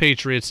room for the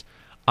Patriots,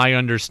 I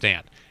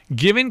understand.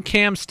 Given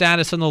Cam's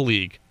status in the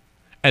league,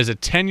 as a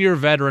 10-year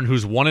veteran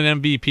who's won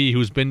an MVP,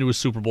 who's been to a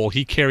Super Bowl,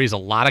 he carries a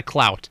lot of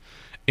clout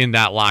in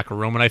that locker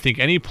room. And I think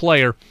any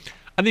player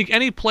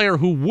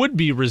who would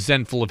be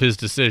resentful of his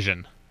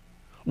decision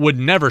would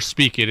never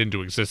speak it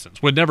into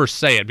existence, would never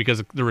say it because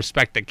of the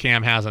respect that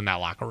Cam has in that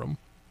locker room.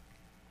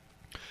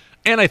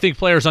 And I think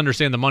players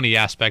understand the money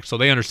aspect, so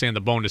they understand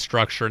the bonus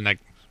structure and that,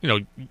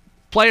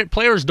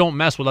 players don't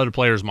mess with other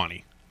players'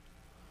 money.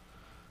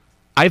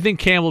 I think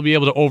Cam will be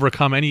able to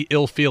overcome any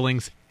ill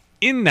feelings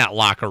in that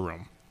locker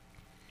room.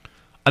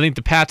 I think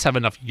the Pats have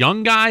enough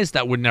young guys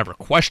that would never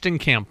question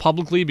Cam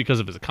publicly because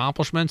of his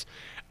accomplishments,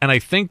 and I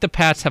think the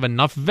Pats have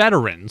enough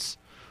veterans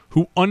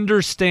who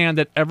understand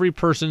that every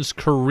person's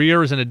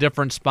career is in a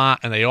different spot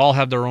and they all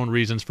have their own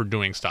reasons for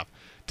doing stuff.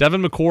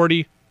 Devin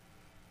McCourty,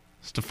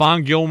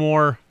 Stephon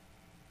Gilmore,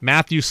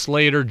 Matthew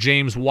Slater,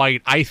 James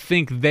White, I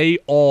think they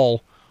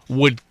all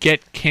would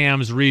get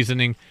Cam's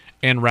reasoning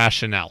and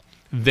rationale.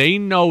 They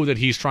know that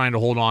he's trying to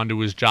hold on to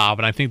his job,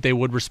 and I think they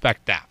would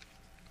respect that.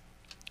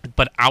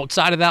 But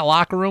outside of that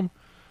locker room,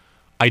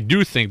 I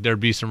do think there'd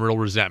be some real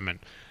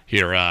resentment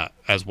here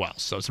as well.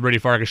 So it's the Brady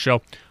Farkas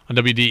Show on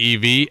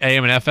WDEV,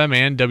 AM and FM,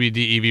 and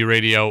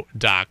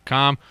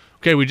WDEVradio.com.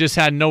 Okay, we just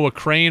had Noah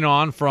Crane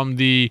on from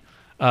the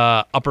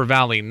Upper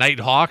Valley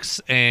Nighthawks,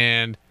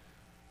 and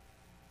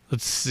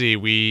let's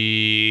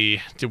see,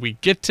 did we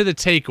get to the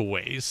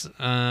takeaways?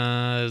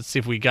 Let's see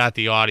if we got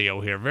the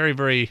audio here. Very,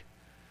 very...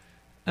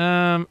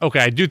 okay,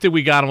 I do think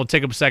we got him. We'll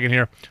take a second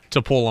here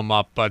to pull him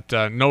up. But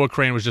Noah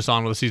Crane was just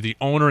on with us. He's the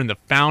owner and the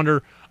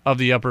founder of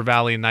the Upper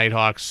Valley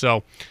Nighthawks.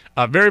 So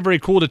very, very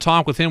cool to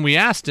talk with him. We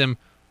asked him,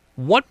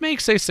 what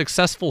makes a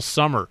successful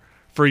summer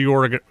for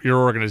your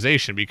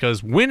organization?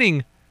 Because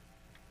winning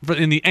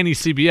in the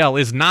NECBL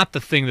is not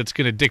the thing that's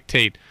going to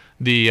dictate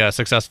the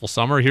successful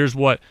summer. Here's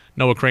what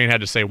Noah Crane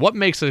had to say. What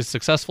makes a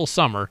successful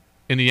summer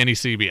in the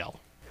NECBL?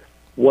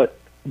 What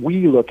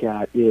we look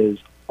at is,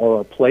 are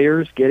our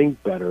players getting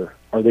better?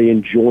 Are they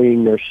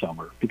enjoying their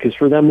summer? Because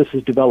for them, this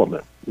is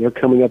development. They're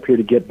coming up here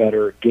to get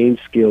better, gain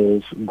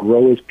skills,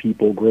 grow as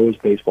people, grow as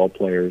baseball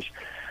players.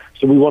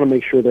 So we want to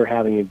make sure they're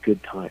having a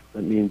good time.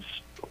 That means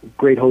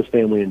great host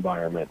family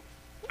environment,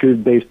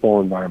 good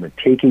baseball environment,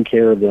 taking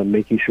care of them,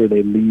 making sure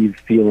they leave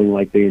feeling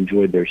like they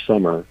enjoyed their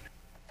summer.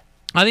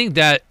 I think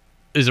that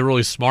is a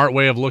really smart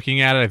way of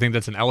looking at it. I think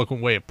that's an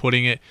eloquent way of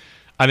putting it.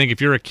 I think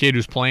if you're a kid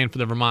who's playing for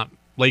the Vermont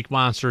Lake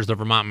Monsters, the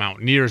Vermont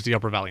Mountaineers, the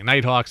Upper Valley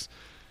Nighthawks,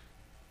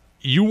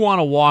 you want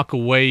to walk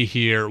away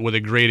here with a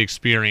great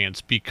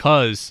experience,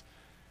 because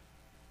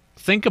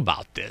think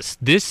about this.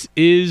 This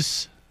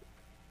is,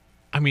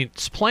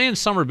 playing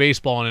summer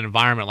baseball in an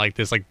environment like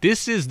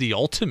this is the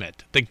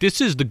ultimate. This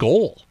is the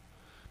goal.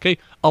 Okay,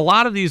 a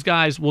lot of these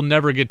guys will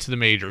never get to the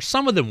majors.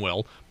 Some of them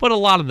will, but a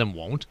lot of them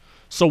won't.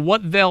 So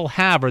what they'll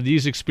have are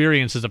these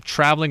experiences of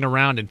traveling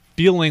around and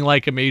feeling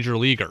like a major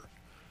leaguer.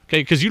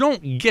 Okay, because you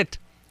don't get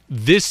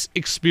this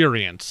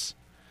experience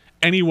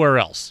anywhere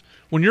else.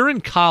 When you're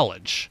in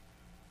college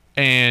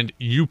and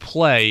you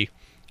play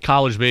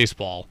college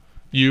baseball,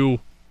 you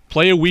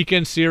play a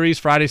weekend series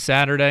Friday,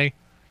 Saturday,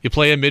 you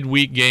play a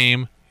midweek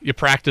game, you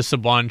practice a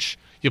bunch,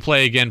 you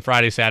play again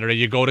Friday, Saturday,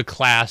 you go to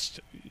class,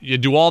 you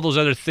do all those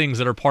other things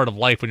that are part of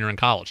life when you're in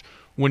college.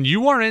 When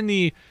you are in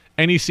the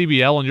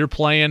NECBL and you're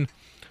playing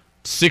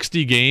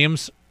 60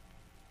 games,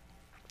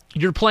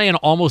 you're playing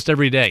almost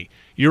every day.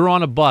 You're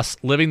on a bus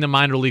living the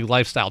minor league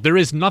lifestyle. There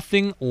is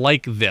nothing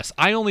like this.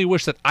 I only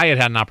wish that I had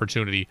an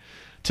opportunity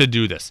to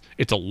do this.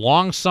 It's a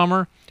long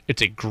summer.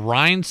 It's a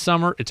grind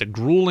summer. It's a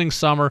grueling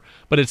summer.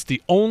 But it's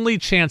the only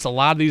chance a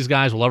lot of these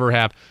guys will ever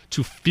have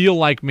to feel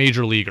like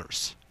major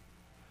leaguers.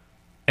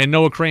 And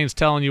Noah Crane's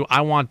telling you,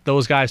 I want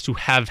those guys to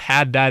have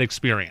had that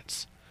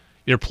experience.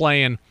 You're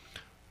playing,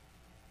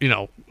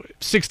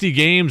 60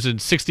 games in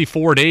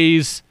 64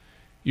 days.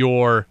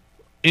 You're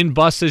in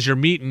buses, you're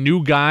meeting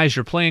new guys,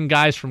 you're playing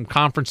guys from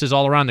conferences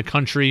all around the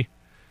country,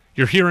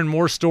 you're hearing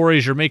more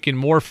stories, you're making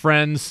more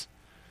friends.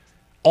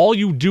 All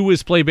you do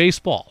is play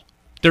baseball.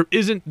 There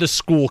isn't the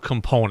school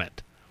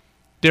component.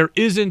 There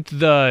isn't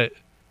the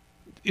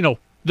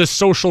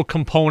social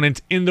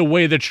component in the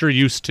way that you're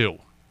used to.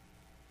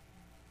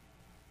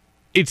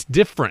 It's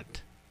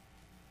different.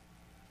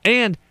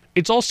 And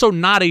it's also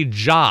not a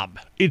job.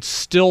 It's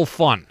still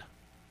fun.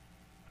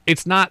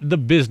 It's not the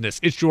business.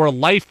 It's your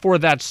life for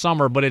that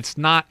summer, but it's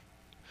not,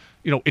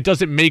 it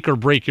doesn't make or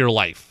break your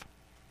life.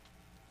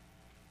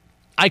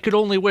 I could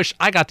only wish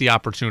I got the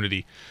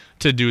opportunity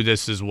to do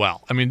this as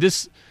well.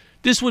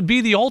 This would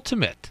be the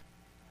ultimate.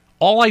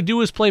 All I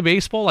do is play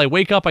baseball. I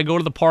wake up, I go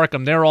to the park,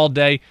 I'm there all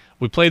day.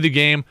 We play the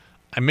game.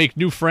 I make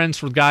new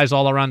friends with guys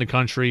all around the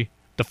country.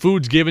 The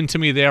food's given to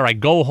me there. I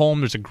go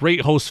home. There's a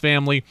great host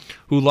family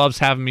who loves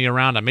having me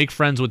around. I make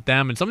friends with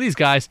them. And some of these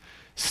guys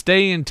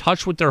stay in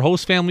touch with their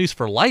host families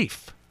for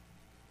life.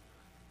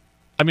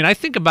 I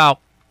think about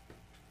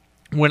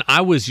when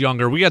I was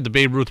younger, we had the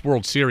Babe Ruth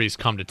World Series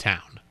come to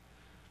town.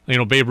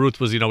 Babe Ruth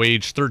was,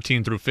 age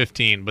 13 through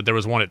 15, but there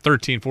was one at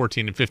 13,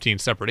 14, and 15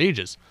 separate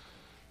ages.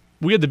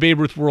 We had the Babe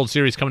Ruth World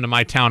Series come to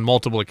my town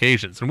multiple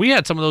occasions. And we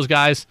had some of those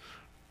guys,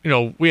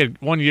 we had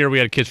one year we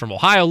had kids from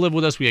Ohio live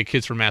with us. We had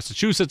kids from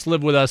Massachusetts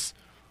live with us.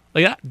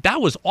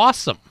 That was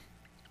awesome.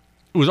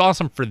 It was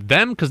awesome for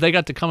them because they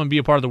got to come and be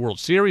a part of the World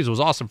Series. It was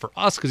awesome for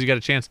us because you got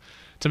a chance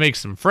to make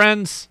some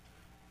friends.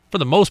 For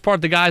the most part,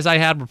 the guys I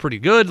had were pretty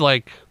good.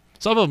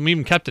 Some of them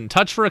even kept in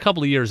touch for a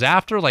couple of years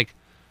after.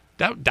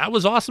 That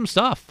was awesome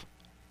stuff.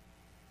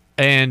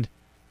 And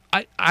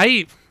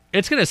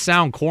it's going to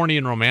sound corny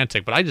and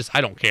romantic, but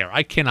I don't care.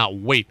 I cannot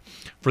wait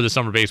for the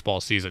summer baseball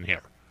season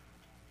here.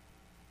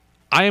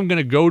 I am going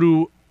to go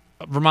to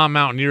Vermont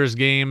Mountaineers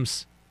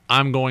games.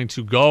 I'm going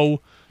to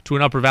go to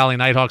an Upper Valley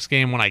Nighthawks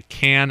game when I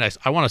can.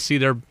 I want to see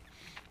their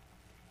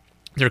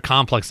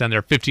complex and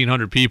their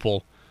 1,500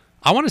 people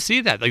I want to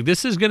see that. Like,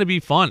 this is going to be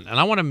fun, and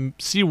I want to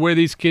see where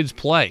these kids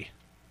play.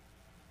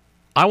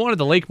 I wanted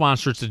the Lake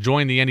Monsters to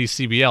join the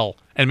NECBL,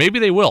 and maybe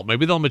they will.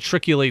 Maybe they'll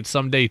matriculate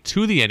someday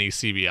to the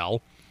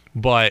NECBL,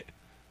 but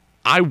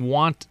I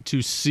want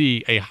to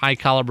see a high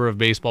caliber of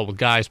baseball with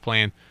guys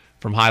playing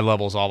from high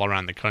levels all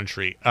around the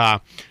country.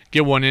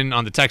 Get one in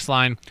on the text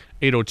line,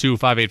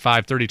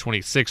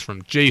 802-585-3026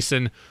 from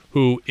Jason,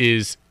 who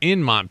is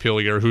in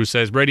Montpelier, who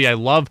says, Brady, I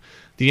love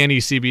the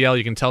NECBL.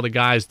 You can tell the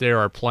guys there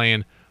are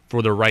playing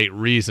for the right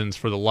reasons,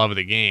 for the love of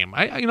the game.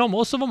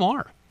 Most of them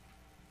are.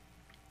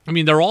 I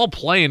mean, they're all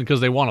playing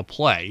because they want to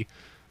play.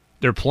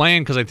 They're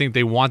playing because I think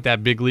they want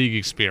that big league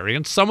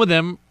experience. Some of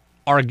them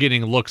are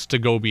getting looks to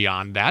go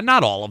beyond that.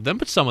 Not all of them,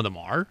 but some of them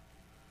are.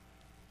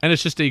 And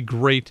it's just a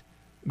great,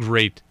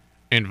 great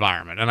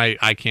environment, and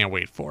I can't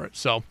wait for it.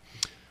 So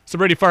it's the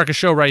Brady Farkas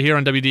Show right here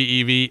on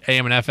WDEV,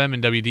 AM and FM,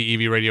 and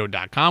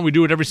WDEVradio.com. We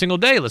do it every single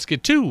day. Let's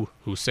get to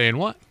Who's Saying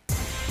What.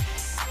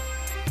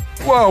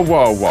 Whoa,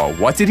 whoa, whoa.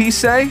 What did he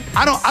say?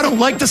 I don't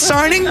like the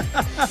signing.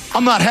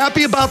 I'm not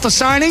happy about the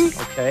signing.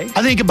 Okay.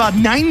 I think about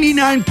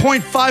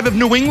 99.5 of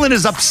New England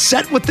is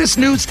upset with this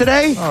news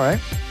today. All right.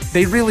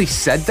 They really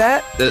said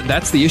that?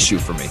 That's the issue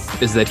for me,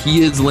 is that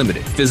he is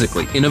limited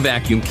physically. In a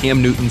vacuum,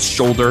 Cam Newton's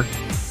shoulder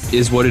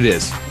is what it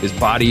is. His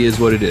body is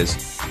what it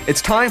is.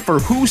 It's time for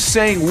Who's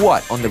Saying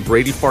What on the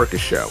Brady Farkas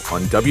Show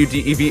on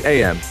WDEV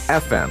AM,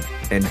 FM,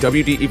 and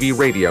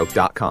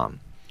WDEVradio.com.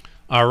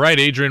 All right,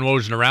 Adrian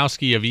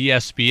Wojnarowski of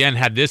ESPN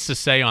had this to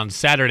say on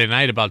Saturday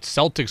night about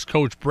Celtics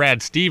coach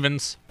Brad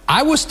Stevens.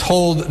 I was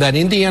told that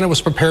Indiana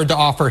was prepared to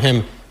offer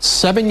him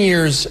 7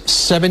 years,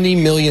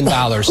 $70 million.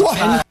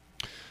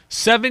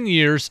 7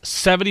 years,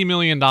 $70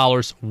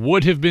 million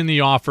would have been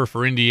the offer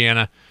for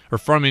Indiana, or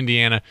from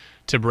Indiana,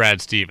 to Brad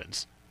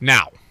Stevens.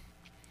 Now,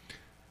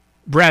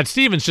 Brad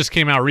Stevens just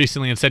came out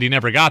recently and said he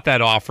never got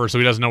that offer, so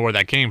he doesn't know where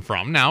that came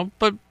from. Now,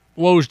 but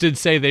Woj did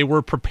say they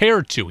were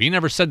prepared to. He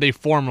never said they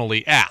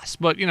formally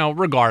asked. But,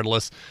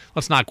 regardless,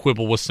 let's not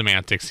quibble with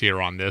semantics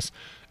here on this.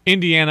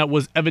 Indiana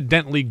was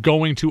evidently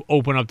going to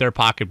open up their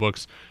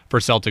pocketbooks for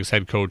Celtics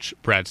head coach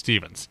Brad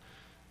Stevens.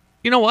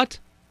 You know what?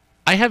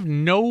 I have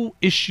no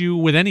issue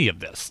with any of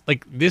this.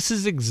 Like, this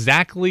is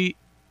exactly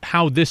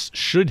how this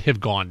should have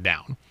gone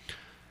down.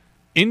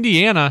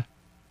 Indiana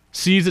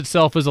sees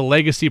itself as a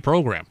legacy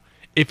program.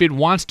 If it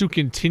wants to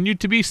continue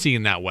to be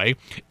seen that way,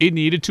 it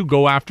needed to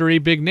go after a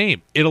big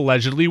name. It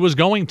allegedly was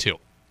going to.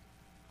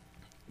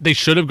 They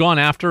should have gone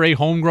after a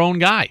homegrown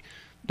guy.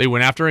 They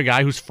went after a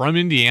guy who's from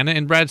Indiana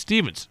and Brad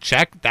Stevens.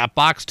 Check that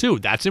box too.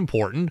 That's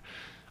important.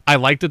 I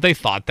like that they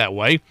thought that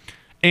way.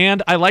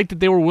 And I like that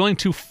they were willing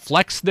to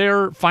flex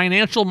their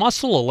financial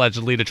muscle,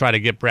 allegedly, to try to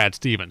get Brad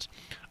Stevens.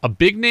 A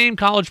big-name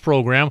college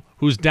program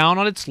who's down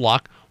on its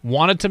luck,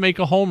 wanted to make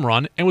a home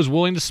run, and was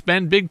willing to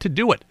spend big to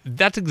do it.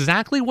 That's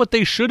exactly what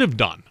they should have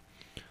done.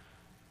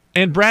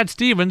 And Brad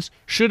Stevens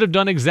should have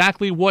done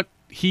exactly what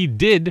he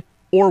did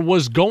or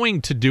was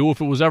going to do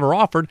if it was ever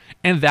offered,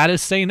 and that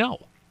is say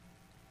no.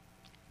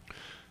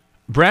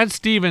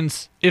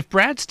 If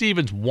Brad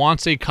Stevens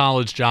wants a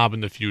college job in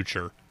the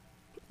future,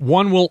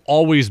 one will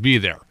always be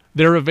there.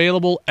 They're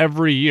available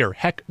every year.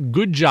 Heck,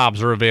 good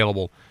jobs are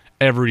available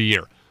every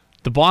year.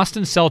 The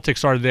Boston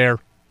Celtics are there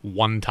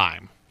one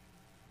time.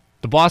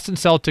 The Boston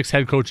Celtics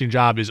head coaching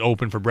job is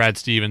open for Brad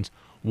Stevens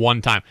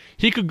one time.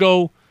 He could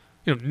go,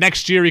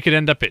 next year he could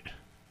end up at,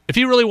 if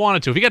he really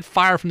wanted to, if he got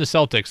fired from the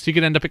Celtics, he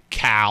could end up at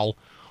Cal,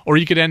 or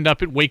he could end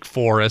up at Wake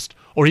Forest,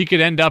 or he could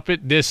end up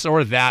at this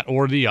or that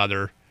or the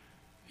other.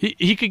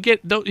 He could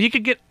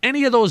get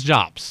any of those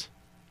jobs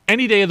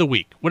any day of the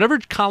week. Whatever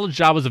college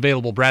job is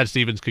available, Brad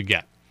Stevens could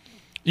get.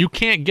 You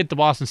can't get the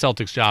Boston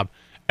Celtics job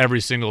every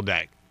single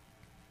day.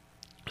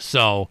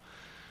 So,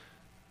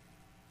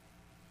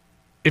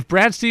 if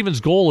Brad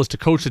Stevens' goal is to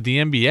coach at the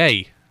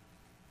NBA,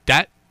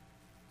 that's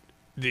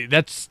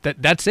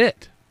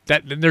it.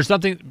 There's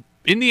nothing.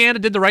 Indiana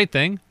did the right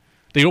thing.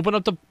 They opened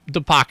up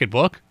the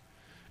pocketbook,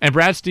 and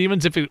Brad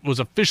Stevens, if it was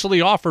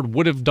officially offered,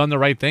 would have done the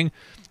right thing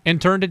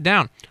and turned it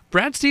down.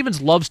 Brad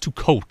Stevens loves to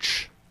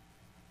coach.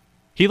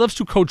 He loves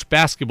to coach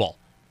basketball.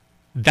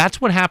 That's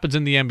what happens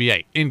in the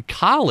NBA. In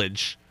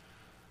college,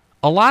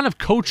 a lot of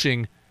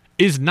coaching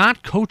is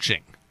not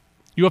coaching.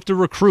 You have to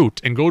recruit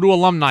and go to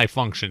alumni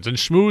functions and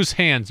schmooze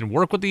hands and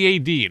work with the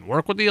AD and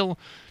work with the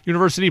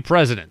university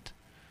president.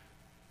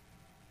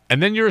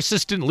 And then your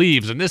assistant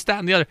leaves and this, that,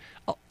 and the other.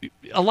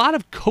 A lot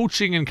of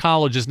coaching in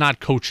college is not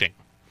coaching.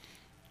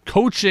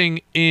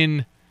 Coaching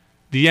in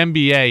the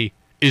NBA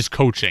is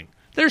coaching.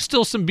 There's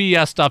still some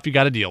BS stuff you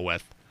got to deal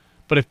with.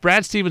 But if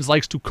Brad Stevens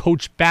likes to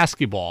coach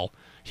basketball,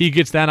 he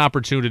gets that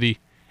opportunity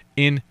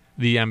in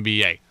the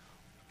NBA.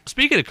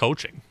 Speaking of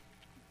coaching,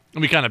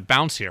 let me kind of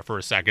bounce here for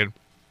a second.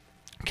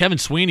 Kevin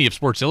Sweeney of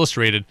Sports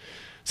Illustrated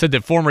said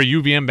that former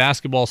UVM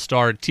basketball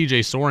star TJ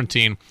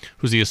Sorrentine,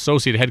 who's the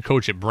associate head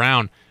coach at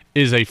Brown,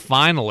 is a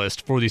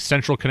finalist for the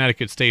Central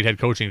Connecticut State head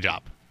coaching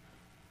job.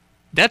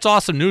 That's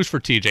awesome news for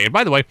TJ. And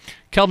by the way,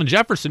 Kelvin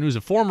Jefferson, who's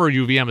a former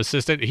UVM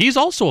assistant, he's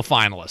also a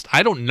finalist.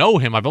 I don't know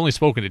him. I've only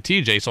spoken to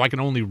TJ, so I can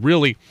only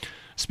really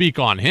speak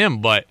on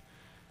him. But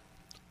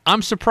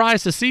I'm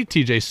surprised to see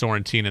TJ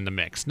Sorrentine in the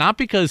mix. Not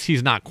because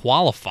he's not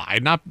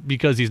qualified, not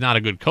because he's not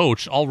a good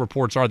coach. All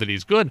reports are that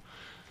he's good.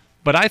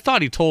 But I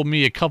thought he told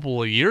me a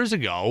couple of years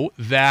ago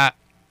that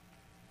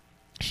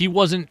he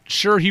wasn't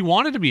sure he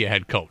wanted to be a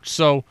head coach.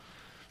 So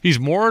he's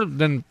more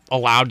than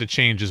allowed to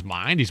change his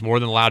mind. He's more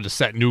than allowed to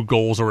set new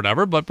goals or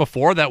whatever. But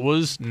before, that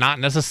was not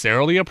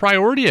necessarily a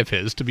priority of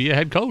his to be a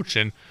head coach.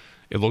 And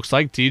it looks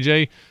like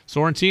TJ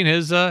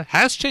Sorrentine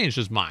has changed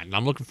his mind.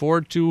 I'm looking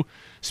forward to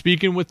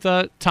speaking with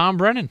Tom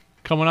Brennan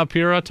coming up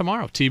here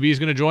tomorrow. TB is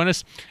going to join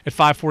us at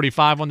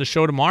 5:45 on the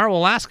show tomorrow.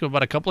 We'll ask him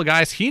about a couple of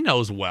guys he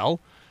knows well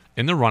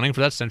in the running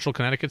for that Central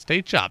Connecticut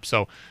State job.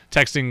 So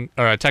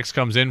a text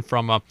comes in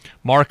from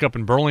Mark up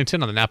in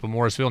Burlington on the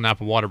Napa-Morrisville,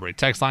 Napa-Waterbury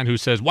text line, who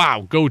says,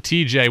 wow, go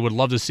TJ, would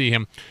love to see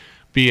him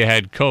be a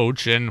head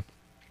coach. And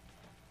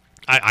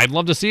I'd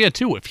love to see it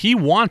too. If he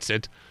wants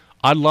it,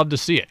 I'd love to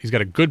see it. He's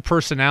got a good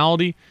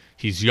personality.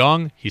 He's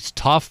young. He's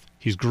tough.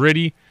 He's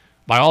gritty.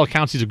 By all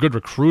accounts, he's a good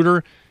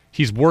recruiter.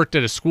 He's worked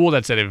at a school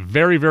that's at a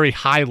very, very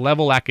high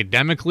level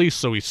academically,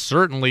 so he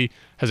certainly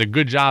has a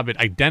good job at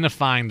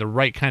identifying the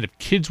right kind of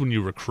kids when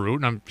you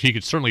recruit. And he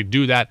could certainly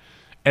do that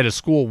at a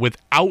school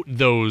without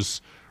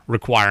those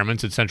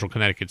requirements at Central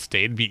Connecticut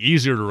State. It'd be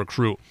easier to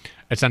recruit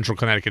at Central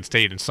Connecticut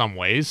State in some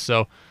ways.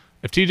 So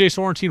if TJ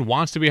Sorrentine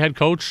wants to be a head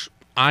coach,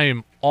 I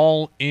am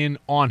all in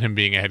on him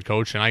being a head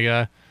coach,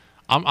 and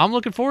I'm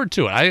looking forward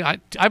to it.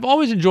 I've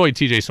always enjoyed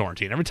TJ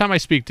Sorrentine. Every time I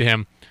speak to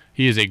him,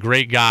 he is a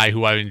great guy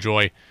who I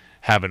enjoy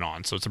having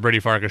on. So it's the Brady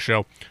Farkas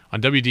Show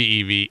on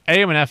WDEV,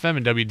 AM and FM,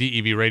 and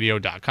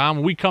WDEVradio.com.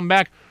 When we come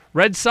back,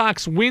 Red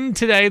Sox win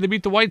today. They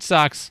beat the White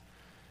Sox.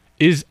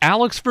 Is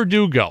Alex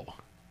Verdugo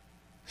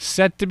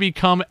set to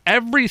become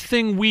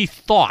everything we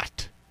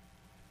thought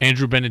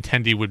Andrew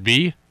Benintendi would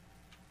be?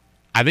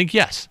 I think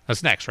yes.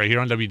 That's next, right here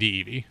on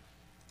WDEV.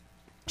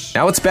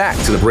 Now it's back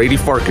to the Brady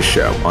Farkas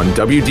Show on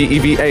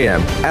WDEV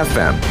AM,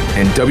 FM,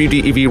 and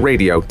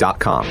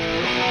WDEVradio.com.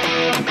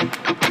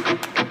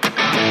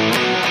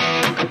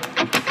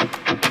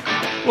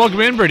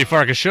 Welcome in, Brady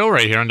Farkas Show,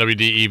 right here on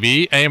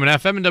WDEV, AM and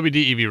FM, and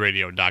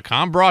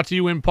WDEVradio.com. Brought to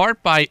you in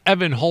part by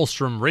Evan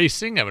Holstrom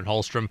Racing. Evan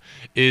Holstrom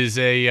is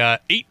an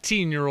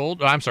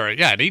 18-year-old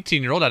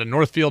out of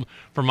Northfield,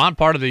 Vermont,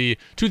 part of the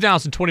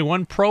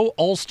 2021 Pro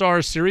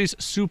All-Star Series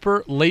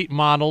Super Late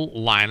Model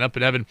lineup.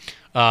 And Evan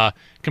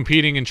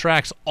competing in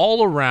tracks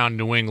all around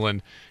New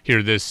England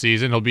here this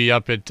season. He'll be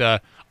up at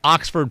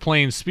Oxford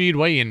Plains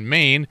Speedway in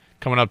Maine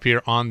coming up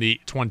here on the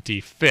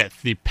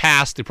 25th. The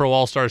Pro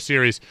All-Star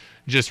Series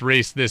just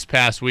raced this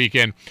past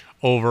weekend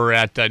over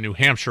at New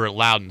Hampshire at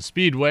Loudon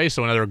Speedway,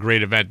 so another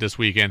great event this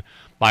weekend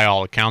by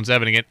all accounts.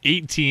 Evan, again,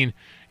 18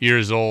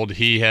 years old.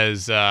 He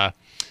has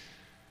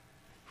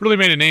really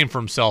made a name for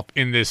himself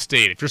in this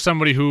state. If you're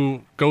somebody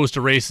who goes to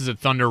races at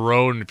Thunder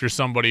Road, and if you're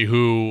somebody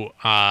who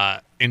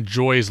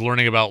enjoys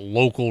learning about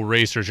local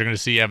racers, you're going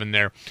to see Evan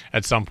there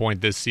at some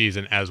point this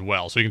season as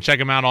well. So you can check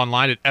him out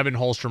online at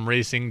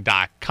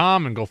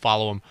evanholstromracing.com and go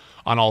follow him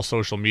on all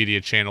social media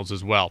channels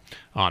as well,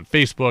 on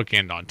Facebook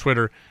and on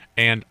Twitter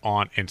and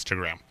on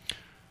Instagram.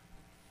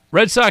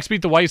 Red Sox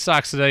beat the White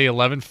Sox today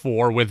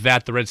 11-4. With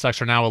that, the Red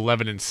Sox are now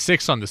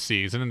 11-6 on the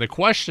season. And the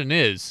question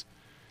is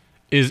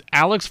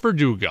Alex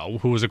Verdugo,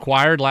 who was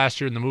acquired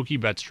last year in the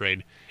Mookie Betts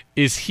trade,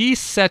 is he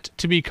set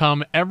to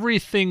become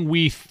everything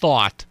we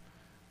thought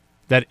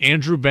that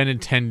Andrew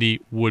Benintendi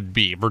would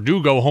be?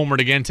 Verdugo homered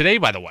again today,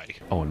 by the way.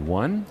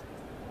 0-1.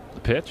 The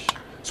pitch.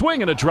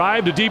 Swing and a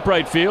drive to deep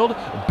right field.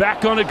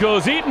 Back on it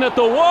goes Eaton at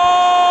the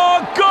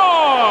wall.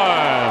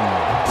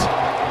 Gone!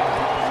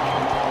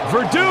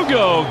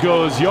 Verdugo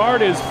goes yard,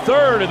 his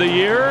third of the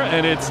year,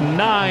 and it's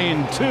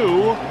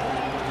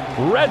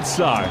 9-2 Red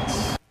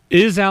Sox.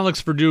 Is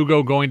Alex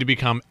Verdugo going to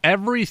become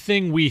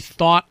everything we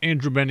thought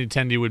Andrew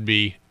Benintendi would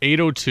be?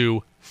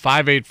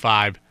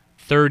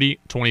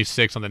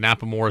 802-585-3026 on the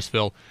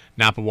Napa-Morrisville,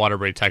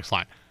 Napa-Waterbury text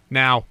line.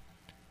 Now,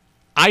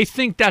 I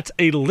think that's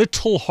a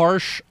little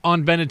harsh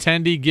on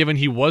Benintendi, given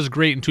he was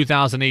great in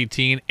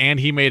 2018 and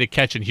he made a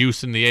catch in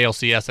Houston, the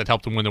ALCS, that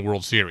helped him win the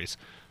World Series.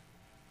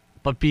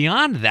 But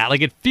beyond that,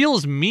 it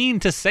feels mean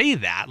to say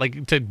that,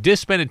 to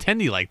diss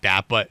Benintendi like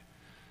that. But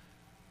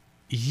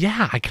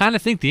yeah, I kind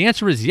of think the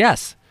answer is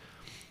yes.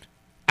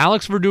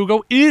 Alex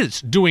Verdugo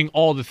is doing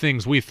all the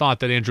things we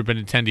thought that Andrew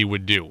Benintendi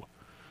would do.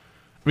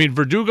 I mean,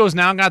 Verdugo's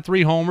now got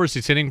 3 homers.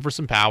 He's hitting for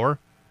some power.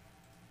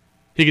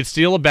 He could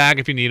steal a bag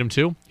if you need him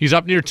to. He's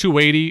up near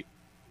 280,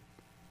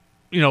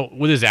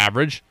 with his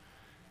average.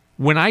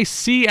 When I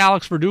see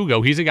Alex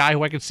Verdugo, he's a guy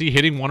who I could see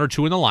hitting 1 or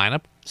 2 in the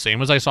lineup,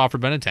 same as I saw for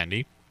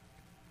Benintendi.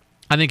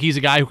 I think he's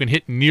a guy who can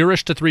hit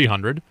nearish to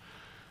 300.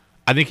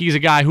 I think he's a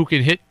guy who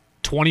can hit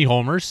 20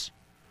 homers.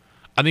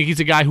 I think he's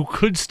a guy who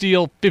could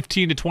steal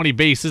 15 to 20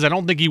 bases. I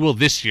don't think he will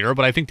this year,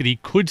 but I think that he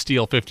could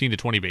steal 15 to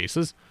 20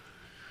 bases.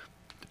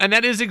 And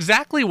that is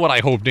exactly what I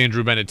hoped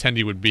Andrew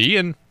Benintendi would be,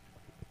 and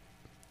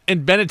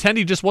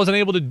Benintendi just wasn't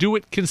able to do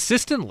it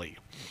consistently.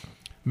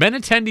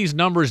 Benintendi's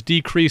numbers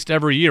decreased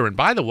every year. And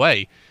by the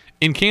way,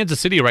 in Kansas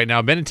City right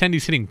now,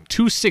 Benintendi's hitting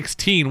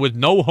 .216 with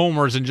no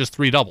homers and just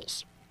 3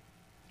 doubles.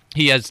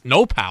 He has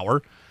no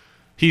power.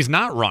 He's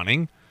not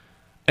running.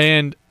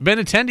 And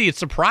Benintendi, it's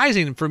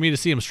surprising for me to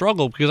see him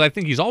struggle because I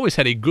think he's always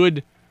had a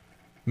good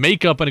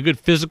makeup and a good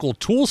physical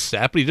tool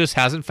set, but he just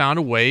hasn't found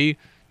a way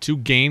to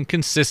gain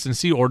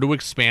consistency or to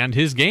expand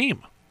his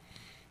game.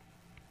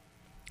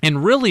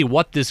 And really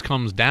what this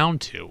comes down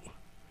to,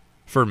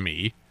 for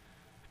me,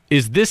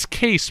 is this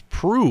case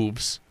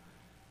proves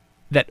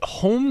that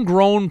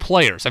homegrown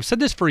players, I've said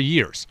this for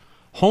years,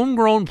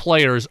 homegrown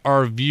players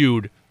are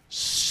viewed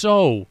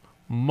so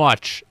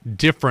much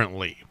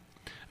differently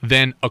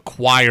than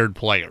acquired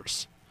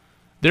players.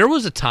 There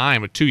was a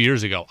time 2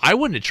 years ago, I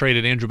wouldn't have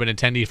traded Andrew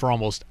Benintendi for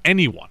almost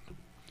anyone.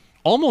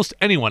 Almost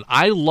anyone.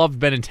 I loved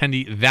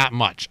Benintendi that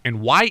much.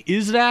 And why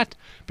is that?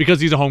 Because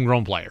he's a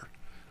homegrown player.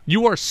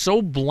 You are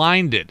so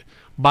blinded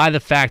by the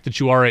fact that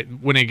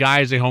when a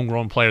guy is a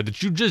homegrown player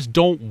that you just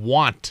don't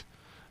want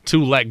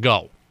to let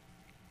go.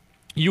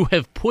 You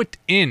have put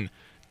in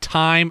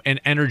time and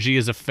energy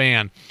as a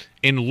fan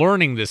in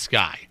learning this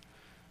guy,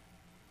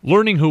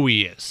 learning who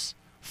he is,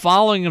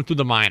 following him through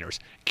the minors,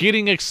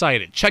 getting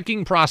excited,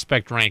 checking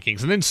prospect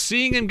rankings, and then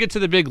seeing him get to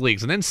the big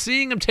leagues, and then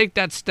seeing him take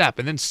that step,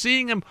 and then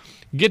seeing him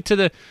get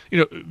to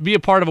be a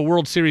part of a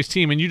World Series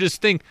team, and you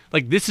just think,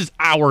 like, this is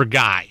our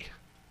guy.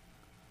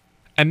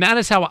 And that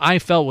is how I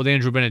felt with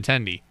Andrew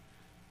Benintendi.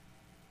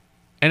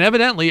 And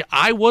evidently,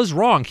 I was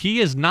wrong. He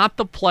is not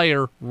the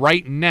player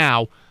right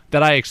now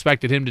that I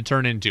expected him to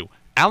turn into.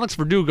 Alex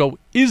Verdugo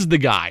is the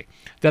guy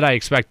that I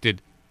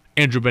expected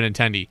Andrew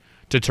Benintendi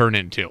to turn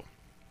into.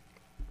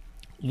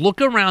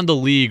 Look around the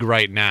league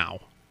right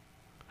now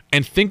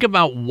and think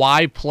about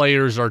why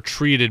players are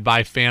treated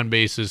by fan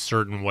bases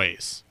certain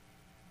ways.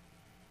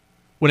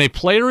 When a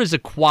player is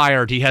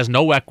acquired, he has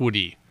no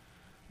equity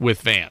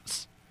with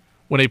fans.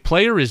 When a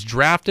player is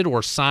drafted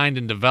or signed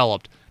and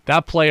developed,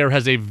 that player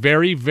has a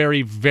very,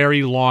 very,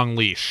 very long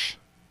leash.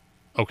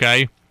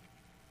 Okay?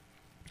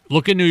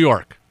 Look at New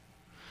York.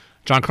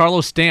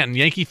 Giancarlo Stanton,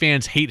 Yankee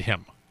fans hate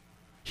him.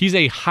 He's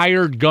a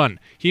hired gun.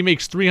 He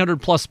makes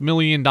 $300+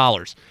 million.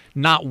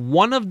 Not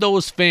one of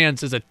those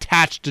fans is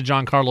attached to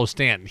Giancarlo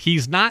Stanton.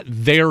 He's not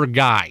their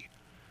guy.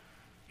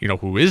 You know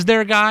who is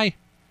their guy?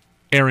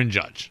 Aaron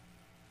Judge.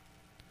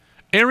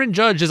 Aaron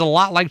Judge is a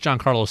lot like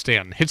Giancarlo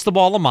Stanton. Hits the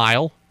ball a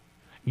mile,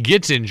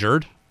 gets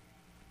injured.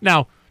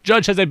 Now,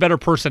 Judge has a better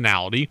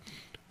personality,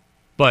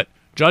 but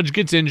Judge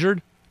gets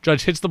injured.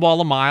 Judge hits the ball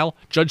a mile.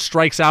 Judge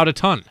strikes out a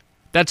ton.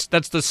 That's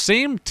the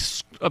same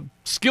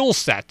skill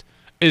set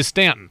as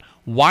Stanton.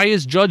 Why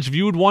is Judge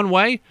viewed one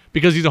way?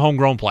 Because he's a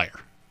homegrown player.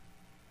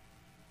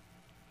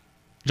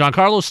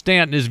 Giancarlo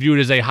Stanton is viewed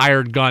as a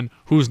hired gun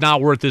who's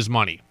not worth his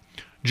money.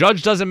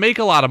 Judge doesn't make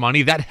a lot of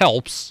money. That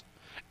helps.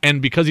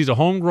 And because he's a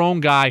homegrown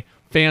guy,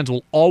 fans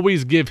will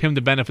always give him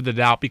the benefit of the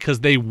doubt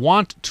because they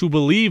want to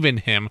believe in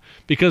him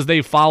because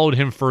they followed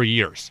him for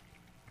years.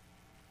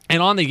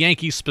 And on the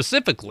Yankees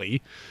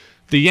specifically,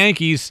 the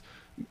Yankees,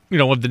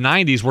 of the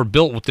 90s were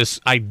built with this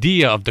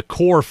idea of the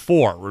core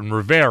four, and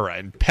Rivera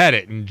and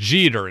Pettit and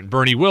Jeter and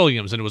Bernie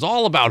Williams, and it was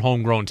all about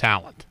homegrown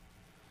talent.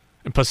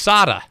 And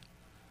Posada.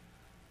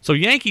 So the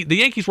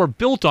Yankees were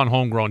built on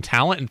homegrown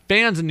talent, and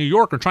fans in New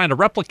York are trying to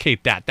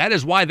replicate that. That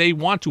is why they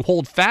want to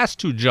hold fast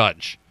to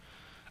Judge.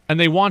 And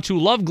they want to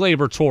love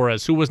Gleyber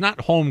Torres, who was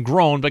not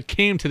homegrown, but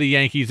came to the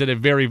Yankees at a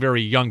very,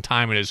 very young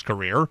time in his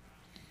career.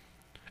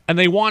 And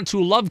they want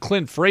to love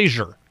Clint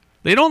Frazier.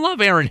 They don't love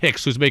Aaron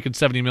Hicks, who's making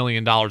 $70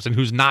 million and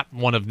who's not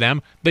one of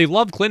them. They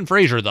love Clint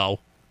Frazier, though.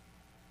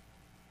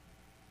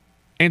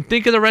 And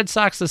think of the Red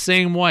Sox the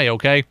same way,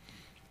 okay?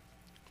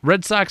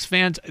 Red Sox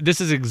fans,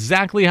 this is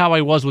exactly how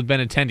I was with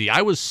Benintendi.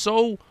 I was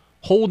so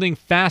holding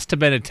fast to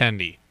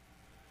Benintendi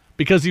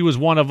because he was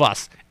one of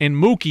us. And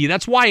Mookie,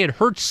 that's why it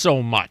hurts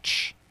so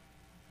much.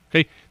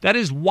 Okay? That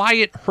is why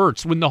it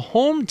hurts. When the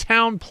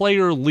hometown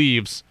player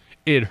leaves,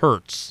 it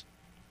hurts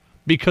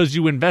because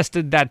you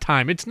invested that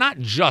time. It's not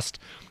just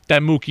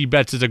that Mookie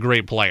Betts is a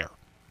great player.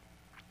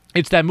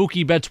 It's that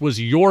Mookie Betts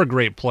was your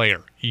great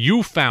player.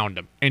 You found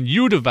him, and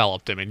you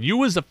developed him, and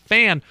you as a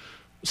fan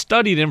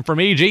studied him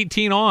from age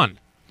 18 on.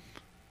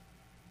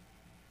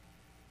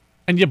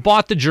 And you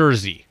bought the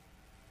jersey,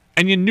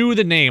 and you knew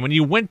the name, and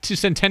you went to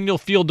Centennial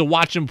Field to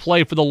watch him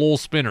play for the Lowell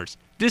Spinners.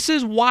 This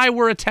is why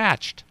we're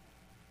attached.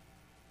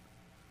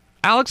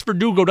 Alex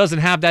Verdugo doesn't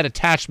have that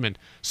attachment,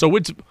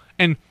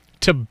 and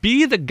to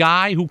be the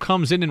guy who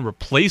comes in and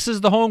replaces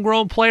the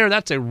homegrown player,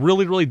 that's a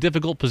really, really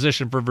difficult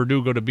position for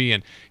Verdugo to be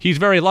in. He's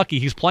very lucky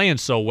he's playing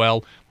so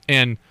well,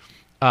 and,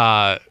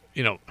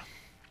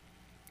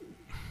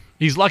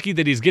 he's lucky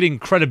that he's getting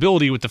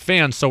credibility with the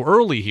fans so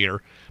early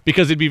here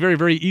because it'd be very,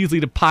 very easy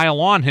to pile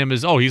on him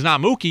as, he's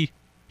not Mookie.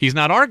 He's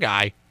not our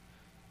guy.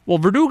 Well,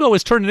 Verdugo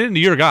is turning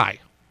into your guy.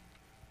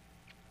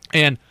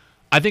 And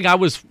I think I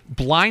was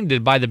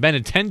blinded by the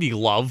Benintendi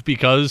love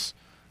because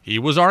he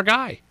was our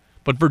guy.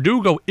 But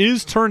Verdugo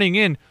is turning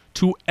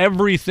into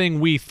everything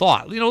we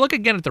thought. Look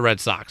again at the Red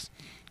Sox.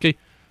 Okay,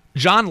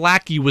 John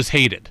Lackey was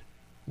hated.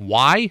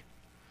 Why?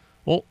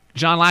 Well,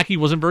 John Lackey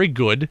wasn't very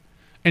good,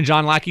 and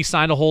John Lackey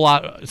signed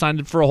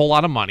for a whole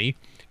lot of money,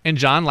 and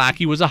John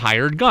Lackey was a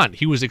hired gun.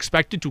 He was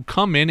expected to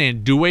come in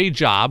and do a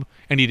job,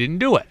 and he didn't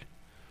do it.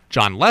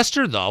 John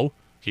Lester, though,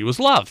 he was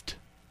loved.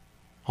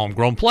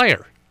 Homegrown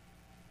player.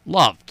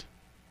 Loved.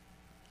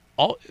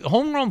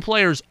 Homegrown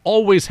players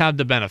always have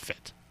the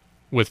benefit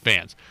with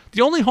fans.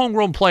 The only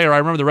homegrown player I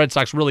remember the Red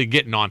Sox really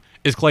getting on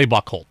is Clay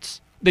Buchholz.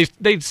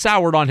 They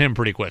soured on him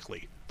pretty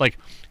quickly. Like,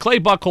 Clay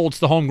Buchholz,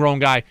 the homegrown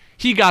guy,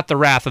 he got the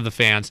wrath of the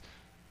fans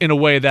in a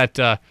way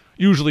that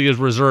usually is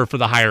reserved for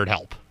the hired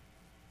help.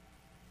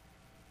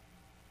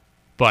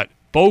 But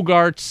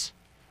Bogarts,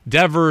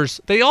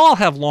 Devers, they all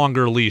have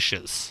longer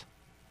leashes.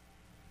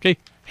 Okay,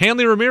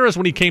 Hanley Ramirez,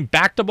 when he came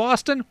back to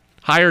Boston,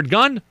 hired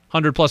gun,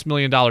 $100+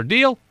 million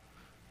deal,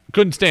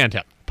 couldn't stand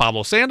him.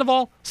 Pablo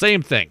Sandoval,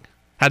 same thing.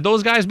 Had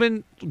those guys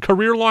been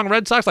career-long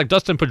Red Sox like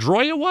Dustin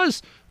Pedroia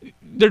was,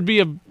 there'd be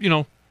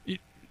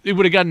it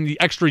would have gotten the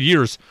extra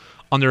years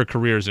on their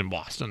careers in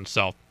Boston.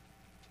 So,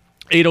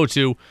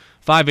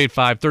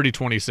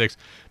 802-585-3026.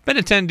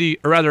 Benintendi,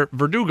 or rather,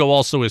 Verdugo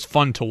also is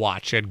fun to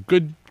watch. He had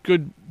good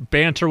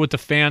banter with the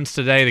fans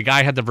today. The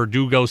guy had the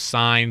Verdugo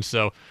sign,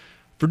 so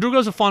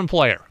Verdugo's a fun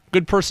player.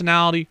 Good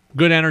personality,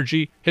 good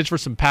energy, hits for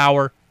some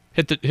power,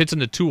 hits in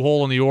the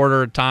 2-hole in the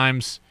order at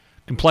times,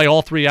 can play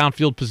all 3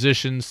 outfield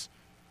positions.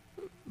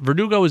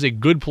 Verdugo is a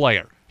good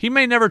player. He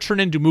may never turn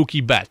into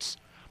Mookie Betts,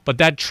 but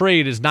that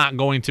trade is not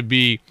going to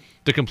be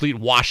the complete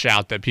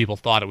washout that people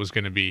thought it was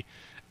going to be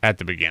at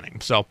the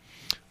beginning. So, all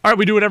right,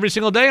 we do it every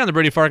single day on the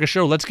Brady Farkas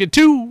Show. Let's get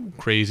to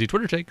crazy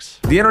Twitter takes.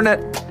 The internet,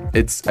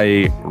 it's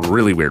a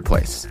really weird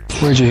place.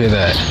 Where'd you hear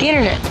that? The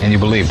internet. And you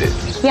believed it?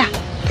 Yeah.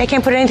 They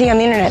can't put anything on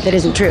the internet that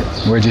isn't true.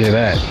 Where'd you hear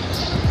that?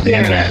 The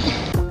internet.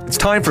 It's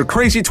time for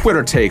crazy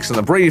Twitter takes on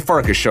the Brady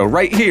Farkas Show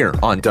right here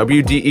on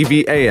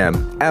WDEV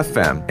AM,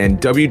 FM, and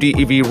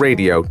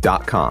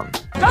WDEVradio.com.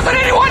 Doesn't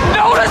anyone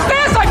notice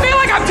this? I feel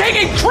like I'm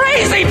taking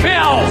crazy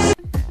pills!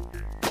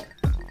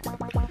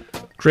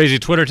 Crazy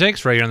Twitter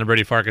takes right here on the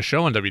Brady Farkas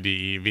Show on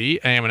WDEV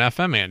AM and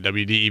FM and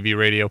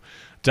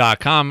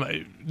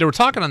WDEVradio.com. They were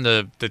talking on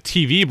the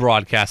TV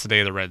broadcast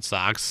today of the Red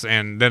Sox,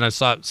 and then I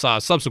saw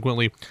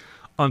subsequently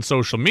on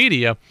social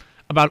media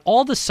about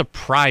all the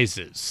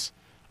surprises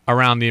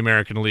around the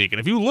American League. And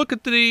if you look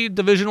at the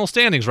divisional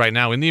standings right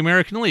now in the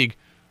American League,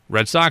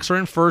 Red Sox are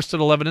in first at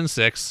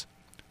 11-6.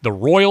 The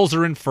Royals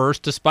are in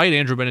first despite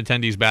Andrew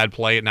Benintendi's bad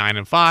play at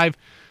 9-5.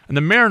 And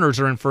the Mariners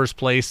are in first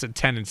place at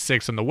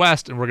 10-6 in the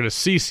West. And we're going to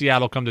see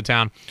Seattle come to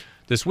town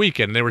this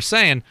weekend. They were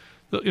saying,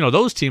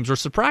 those teams are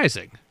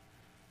surprising.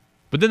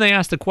 But then they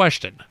asked the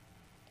question,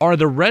 are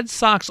the Red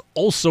Sox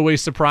also a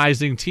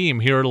surprising team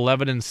here at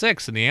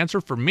 11-6? And the answer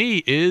for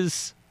me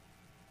is,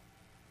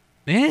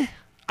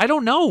 I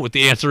don't know what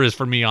the answer is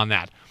for me on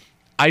that.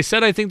 I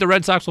said I think the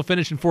Red Sox will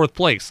finish in 4th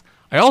place.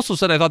 I also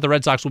said I thought the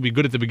Red Sox will be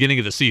good at the beginning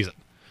of the season.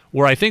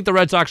 Where I think the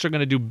Red Sox are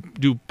going to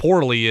do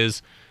poorly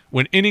is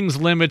when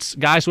innings limits,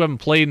 guys who haven't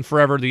played in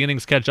forever, the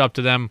innings catch up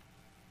to them,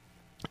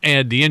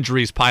 and the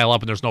injuries pile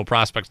up and there's no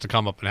prospects to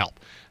come up and help.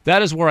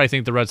 That is where I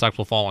think the Red Sox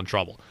will fall in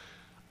trouble.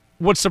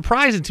 What's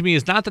surprising to me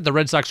is not that the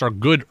Red Sox are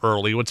good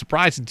early. What's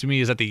surprising to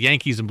me is that the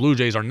Yankees and Blue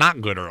Jays are not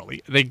good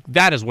early.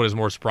 That is what is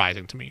more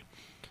surprising to me.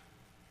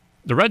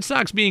 The Red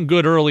Sox being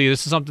good early,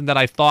 this is something that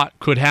I thought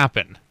could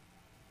happen.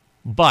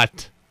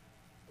 But,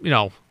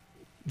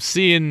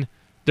 seeing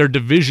their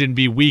division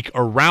be weak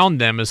around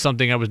them is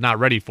something I was not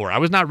ready for. I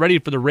was not ready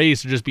for the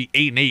Rays to just be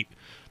 8-8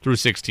 through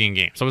 16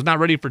 games. I was not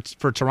ready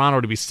for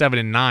Toronto to be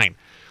 7-9.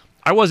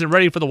 I wasn't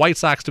ready for the White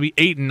Sox to be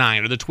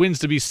 8-9 or the Twins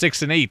to be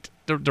 6-8.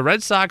 The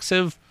Red Sox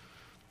have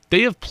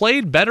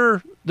played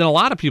better than a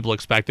lot of people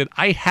expected.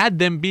 I had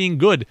them being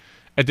good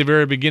at the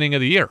very beginning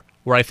of the year.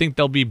 Where I think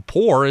they'll be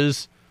poor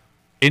is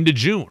into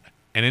June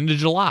and into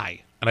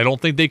July. And I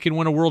don't think they can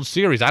win a World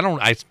Series. I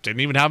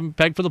didn't even have them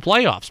pegged for the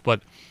playoffs,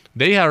 but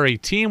they are a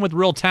team with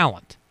real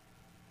talent.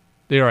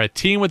 They are a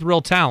team with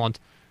real talent.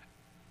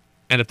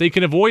 And if they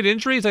can avoid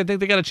injuries, I think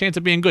they got a chance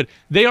of being good.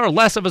 They are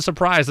less of a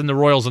surprise than the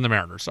Royals and the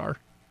Mariners are.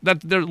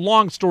 They're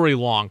long story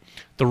long.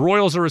 The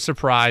Royals are a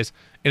surprise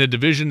in a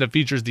division that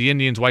features the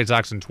Indians, White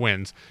Sox, and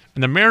Twins.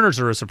 And the Mariners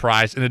are a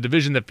surprise in a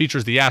division that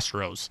features the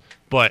Astros.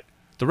 But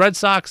the Red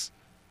Sox,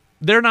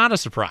 they're not a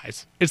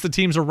surprise. It's the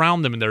teams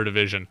around them in their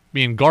division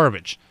being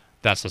garbage.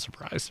 That's a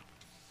surprise.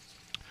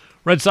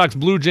 Red Sox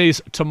Blue Jays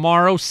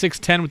tomorrow,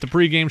 6:10 with the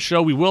pregame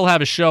show. We will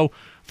have a show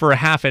for a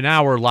half an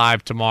hour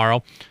live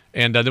tomorrow.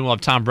 And then we'll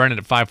have Tom Brennan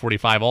at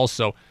 5:45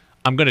 also.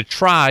 I'm going to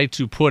try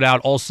to put out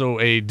also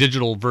a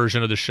digital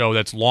version of the show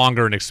that's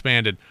longer and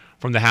expanded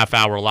from the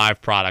half-hour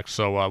live product.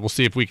 So we'll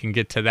see if we can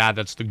get to that.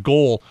 That's the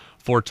goal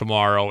for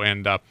tomorrow,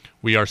 and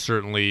we are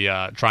certainly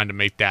trying to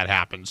make that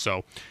happen.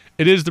 So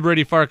it is the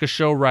Brady Farkas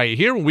Show right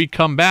here. When we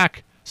come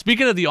back,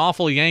 speaking of the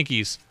awful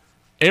Yankees,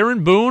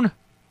 Aaron Boone,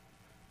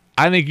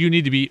 I think you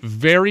need to be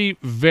very,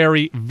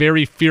 very,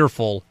 very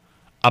fearful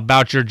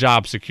about your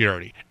job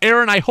security.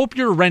 Aaron, I hope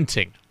you're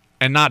renting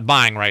and not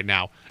buying right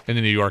now in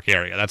the New York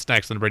area. That's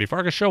next on the Brady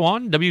Farkas Show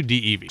on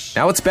WDEV.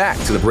 Now it's back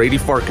to the Brady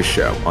Farkas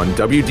Show on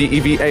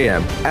WDEV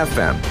AM,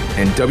 FM,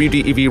 and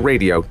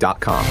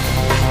WDEVradio.com.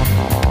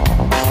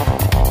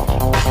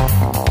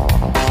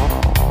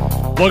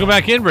 Welcome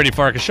back in, Brady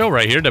Farkas Show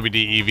right here,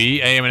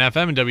 WDEV, AM and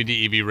FM, and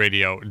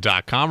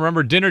WDEVradio.com.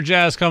 Remember, Dinner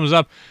Jazz comes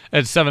up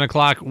at 7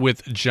 o'clock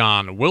with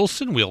John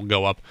Wilson. We'll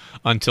go up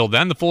until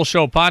then. The full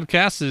show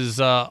podcast is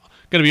going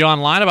to be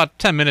online about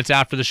 10 minutes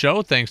after the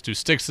show, thanks to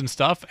Sticks and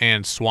Stuff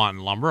and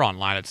Swanton Lumber,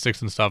 online at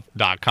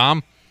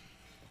sticksandstuff.com.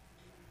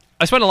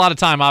 I spent a lot of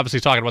time, obviously,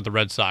 talking about the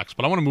Red Sox,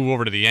 but I want to move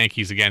over to the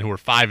Yankees again, who are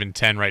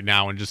 5-10 right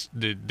now, and just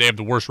they have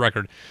the worst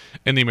record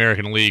in the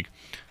American League.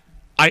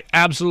 I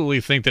absolutely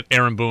think that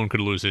Aaron Boone could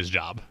lose his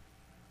job.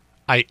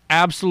 I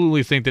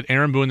absolutely think that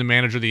Aaron Boone, the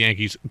manager of the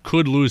Yankees,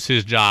 could lose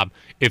his job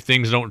if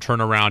things don't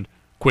turn around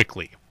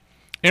quickly.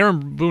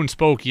 Aaron Boone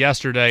spoke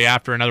yesterday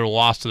after another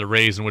loss to the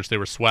Rays in which they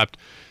were swept,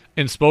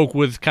 and spoke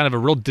with kind of a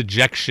real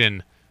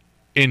dejection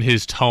in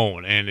his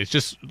tone, and it's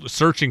just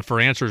searching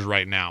for answers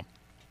right now.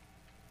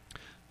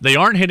 They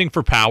aren't hitting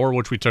for power,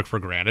 which we took for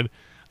granted.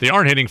 They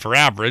aren't hitting for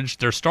average.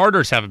 Their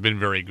starters haven't been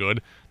very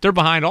good. They're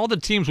behind all the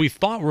teams we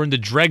thought were in the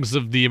dregs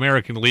of the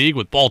American League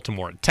with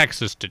Baltimore,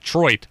 Texas,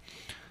 Detroit.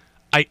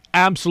 I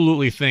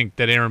absolutely think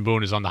that Aaron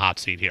Boone is on the hot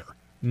seat here.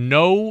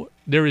 No,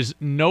 there is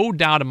no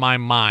doubt in my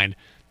mind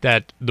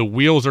that the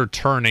wheels are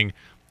turning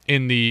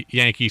in the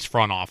Yankees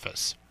front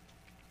office.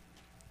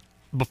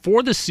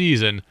 Before the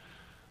season,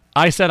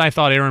 I said I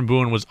thought Aaron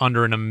Boone was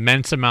under an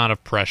immense amount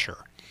of pressure.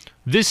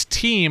 This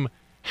team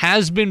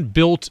has been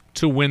built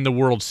to win the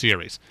World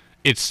Series.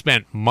 It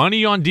spent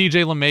money on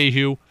DJ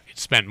LeMahieu. It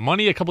spent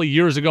money a couple of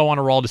years ago on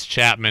Aroldis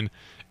Chapman.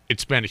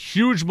 It spent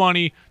huge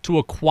money to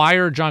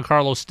acquire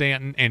Giancarlo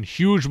Stanton and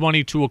huge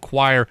money to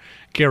acquire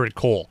Garrett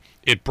Cole.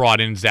 It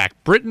brought in Zach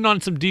Britton on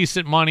some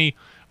decent money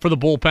for the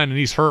bullpen, and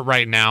he's hurt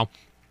right now.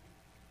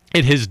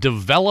 It has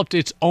developed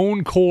its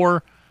own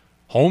core,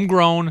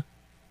 homegrown,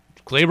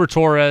 Gleyber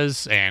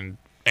Torres and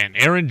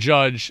Aaron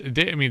Judge.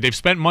 They've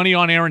spent money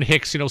on Aaron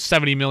Hicks,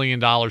 $70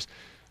 million.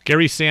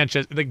 Gary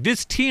Sanchez.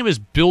 This team is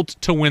built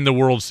to win the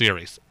World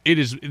Series. It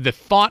is the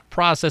thought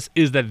process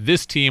is that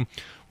this team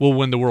will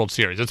win the World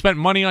Series. It spent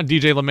money on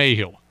DJ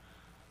LeMahieu.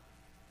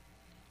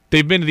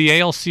 They've been to the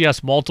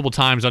ALCS multiple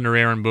times under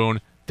Aaron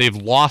Boone. They've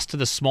lost to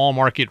the small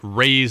market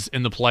Rays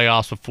in the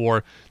playoffs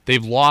before.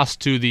 They've lost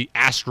to the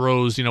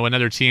Astros,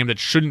 another team that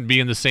shouldn't be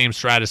in the same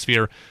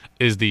stratosphere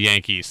as the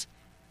Yankees.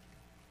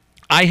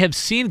 I have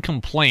seen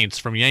complaints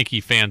from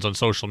Yankee fans on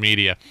social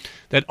media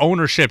that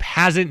ownership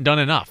hasn't done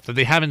enough, that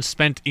they haven't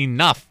spent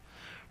enough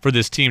for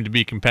this team to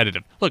be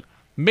competitive. Look,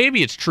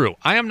 maybe it's true.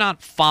 I am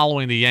not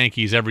following the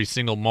Yankees every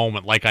single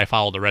moment like I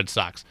follow the Red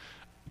Sox.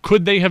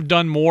 Could they have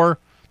done more?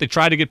 They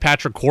tried to get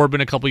Patrick Corbin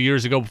a couple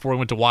years ago before he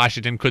went to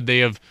Washington. Could they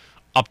have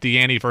upped the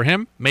ante for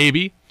him?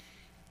 Maybe.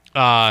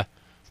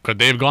 Could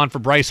they have gone for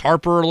Bryce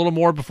Harper a little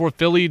more before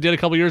Philly did a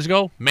couple years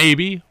ago?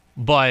 Maybe.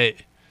 But,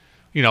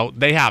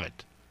 they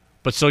haven't.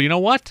 But so you know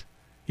what?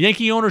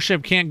 Yankee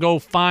ownership can't go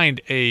find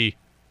a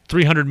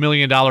 $300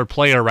 million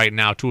player right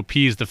now to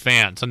appease the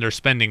fans and their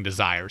spending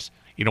desires.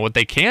 You know what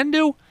they can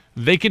do?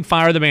 They can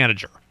fire the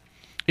manager.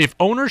 If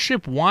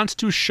ownership wants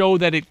to show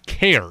that it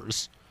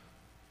cares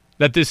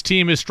that this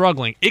team is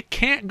struggling, it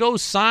can't go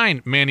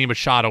sign Manny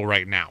Machado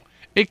right now.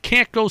 It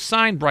can't go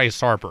sign Bryce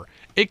Harper.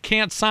 It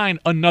can't sign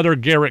another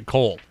Garrett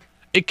Cole.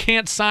 It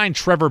can't sign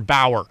Trevor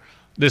Bauer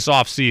this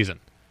offseason.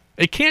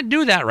 It can't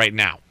do that right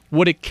now.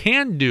 What it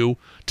can do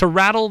to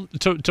rattle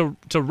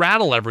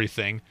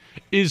everything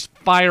is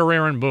fire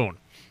Aaron Boone.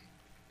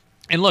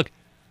 And look,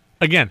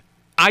 again,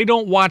 I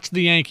don't watch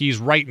the Yankees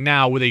right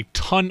now with a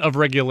ton of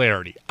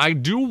regularity. I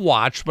do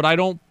watch, but I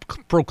don't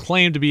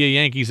proclaim to be a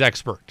Yankees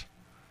expert.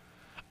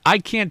 I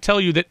can't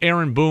tell you that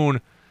Aaron Boone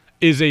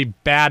is a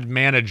bad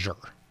manager.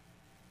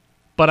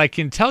 But I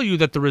can tell you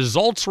that the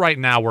results right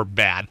now are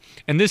bad,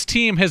 and this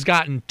team has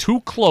gotten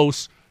too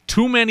close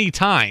too many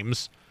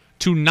times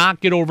to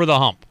not get over the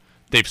hump.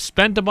 They've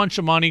spent a bunch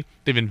of money.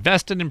 They've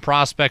invested in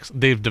prospects.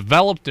 They've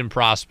developed in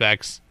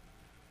prospects.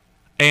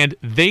 And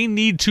they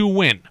need to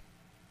win.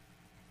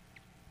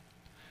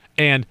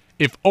 And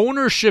if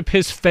ownership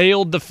has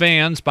failed the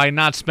fans by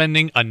not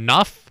spending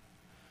enough,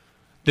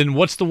 then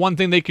what's the one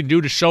thing they can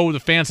do to show the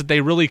fans that they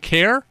really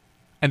care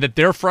and that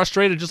they're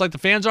frustrated just like the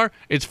fans are?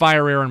 It's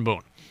fire Aaron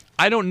Boone.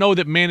 I don't know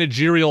that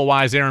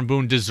managerial-wise Aaron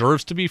Boone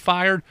deserves to be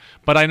fired,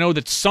 but I know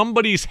that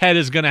somebody's head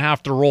is going to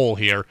have to roll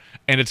here,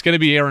 and it's going to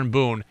be Aaron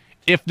Boone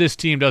if this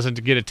team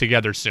doesn't get it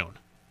together soon.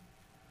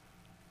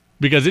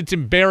 Because it's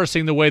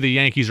embarrassing the way the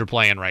Yankees are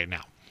playing right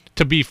now.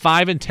 To be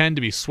 5-10,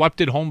 to be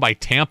swept at home by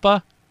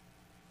Tampa.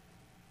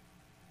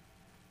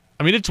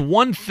 I mean, it's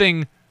one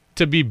thing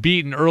to be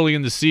beaten early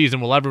in the season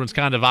while everyone's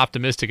kind of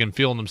optimistic and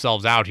feeling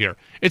themselves out here.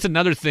 It's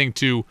another thing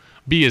to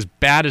be as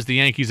bad as the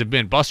Yankees have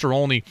been. Buster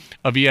Olney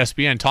of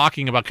ESPN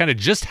talking about kind of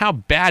just how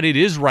bad it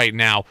is right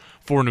now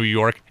for New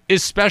York,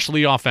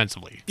 especially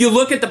offensively. If you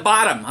look at the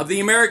bottom of the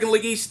American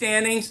League East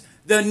standings,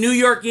 the New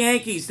York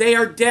Yankees, they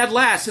are dead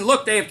last. And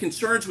look, they have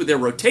concerns with their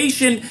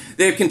rotation.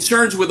 They have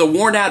concerns with a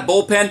worn-out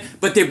bullpen.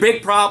 But their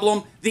big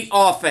problem, the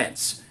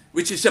offense,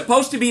 which is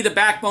supposed to be the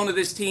backbone of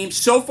this team.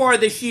 So far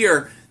this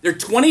year, they're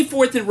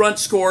 24th in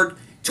runs scored,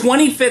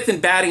 25th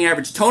in batting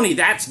average. Tony,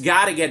 that's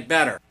got to get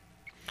better.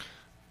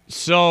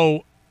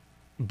 So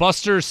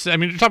Buster, I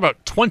mean, you're talking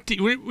about 20.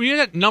 We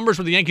had numbers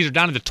where the Yankees are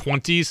down in the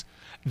 20s.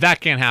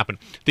 That can't happen.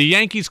 The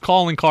Yankees'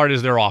 calling card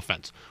is their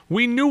offense.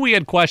 We knew we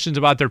had questions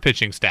about their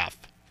pitching staff.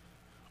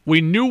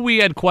 We knew we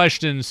had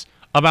questions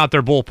about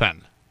their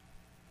bullpen,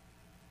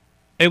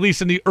 at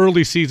least in the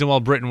early season while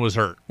Britton was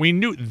hurt. We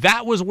knew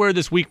that was where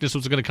this weakness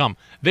was going to come.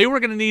 They were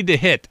going to need to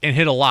hit and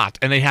hit a lot,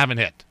 and they haven't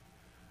hit.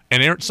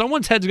 And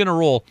someone's head's going to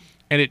roll,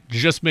 and it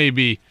just may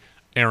be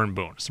Aaron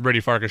Boone. It's the Brady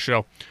Farkas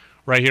Show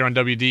right here on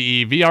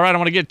WDEV. All right, I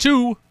want to get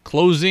to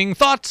closing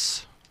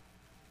thoughts.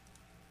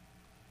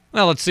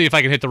 Well, let's see if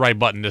I can hit the right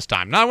button this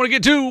time. Now I want to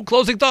get to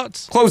closing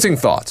thoughts. Closing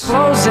thoughts.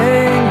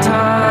 Closing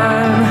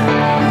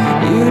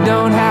time. You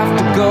don't have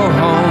to go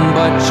home,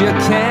 but you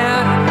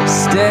can't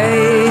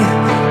stay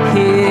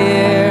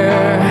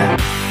here.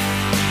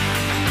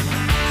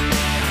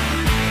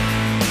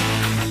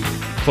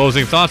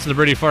 Closing thoughts on the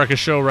Brady Farkas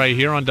Show right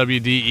here on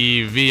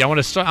WDEV.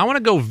 I want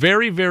to go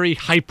very, very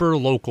hyper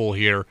local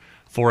here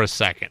for a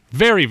second.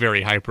 Very,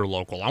 very hyper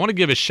local. I want to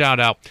give a shout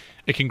out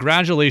and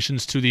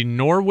congratulations to the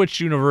Norwich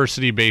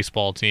University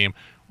baseball team,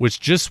 which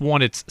just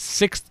won its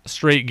 6th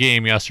straight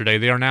game yesterday.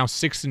 They are now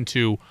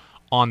 6-2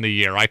 on the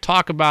year. I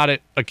talk about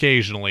it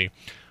occasionally.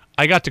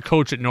 I got to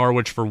coach at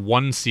Norwich for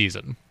 1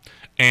 season,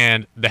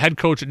 and the head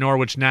coach at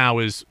Norwich now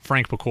is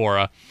Frank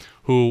Pecora,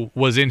 who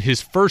was in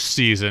his first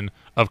season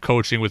of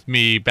coaching with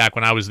me back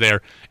when I was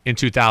there in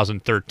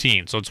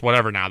 2013. So it's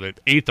whatever now, the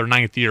 8th or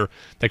 9th year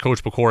that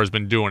Coach Pecora has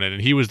been doing it.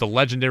 And he was the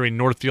legendary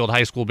Northfield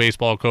High School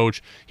baseball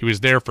coach. He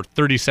was there for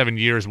 37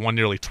 years, won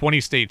nearly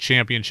 20 state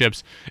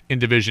championships in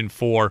Division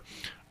IV.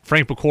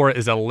 Frank Pecora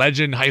is a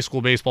legend high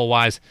school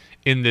baseball-wise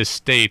in this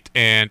state,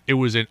 and it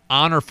was an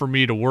honor for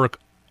me to work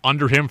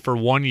under him for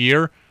 1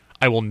 year.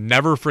 I will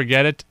never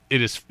forget it.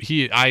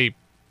 I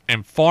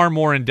am far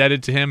more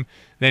indebted to him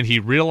than he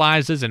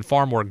realizes and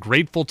far more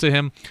grateful to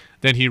him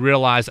than he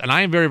realized. And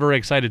I am very, very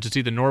excited to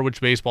see the Norwich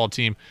baseball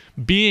team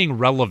being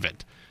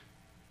relevant.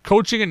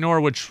 Coaching at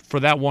Norwich for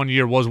that 1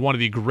 year was one of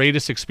the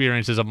greatest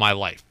experiences of my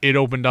life. It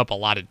opened up a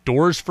lot of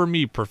doors for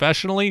me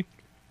professionally.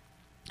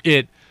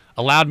 It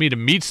allowed me to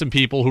meet some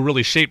people who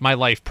really shaped my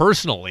life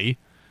personally,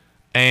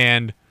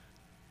 and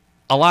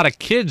a lot of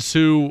kids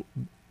who,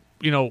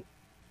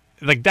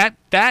 like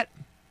that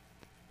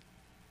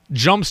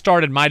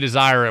jump-started my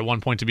desire at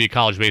one point to be a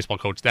college baseball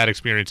coach, that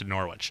experience at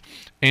Norwich.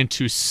 And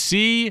to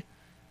see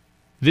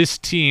this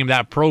team,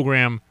 that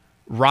program,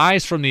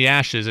 rise from the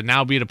ashes and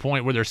now be at a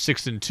point where they're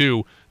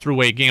 6-2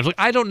 through 8 games. Like,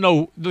 I don't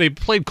know. They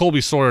played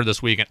Colby Sawyer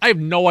this weekend. I have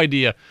no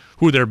idea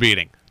who they're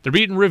beating. They're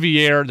beating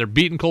Riviere. They're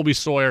beating Colby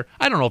Sawyer.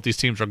 I don't know if these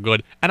teams are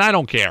good, and I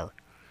don't care.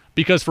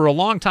 Because for a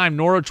long time,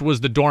 Norwich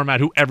was the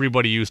doormat who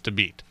everybody used to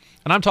beat.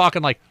 And I'm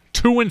talking like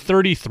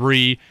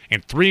 2-33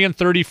 and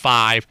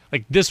 3-35.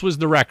 Like, this was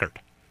the record.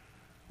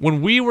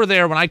 When we were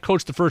there, when I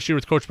coached the first year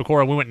with Coach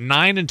Pecora, we went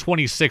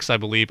 9-26, I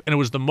believe, and it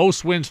was the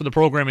most wins for the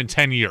program in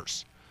 10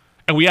 years.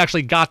 And we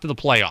actually got to the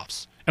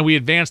playoffs, and we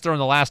advanced there on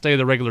the last day of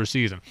the regular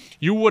season.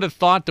 You would have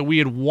thought that we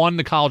had won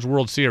the College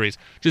World Series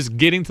just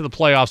getting to the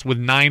playoffs with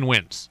 9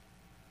 wins.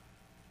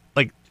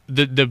 Like,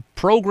 the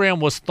program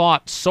was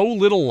thought so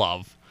little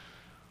of.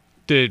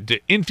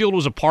 The infield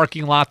was a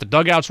parking lot. The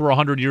dugouts were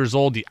 100 years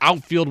old. The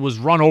outfield was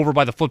run over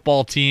by the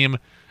football team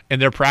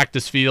and their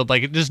practice field.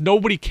 Like, just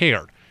nobody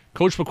cared.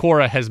 Coach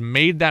Pecora has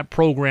made that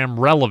program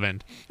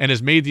relevant and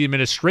has made the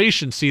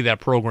administration see that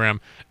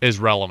program as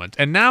relevant.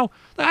 And now,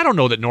 I don't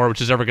know that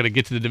Norwich is ever going to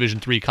get to the Division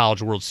III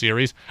College World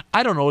Series.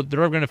 I don't know that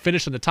they're ever going to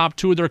finish in the top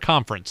 2 of their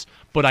conference.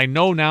 But I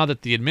know now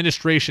that the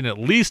administration at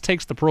least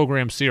takes the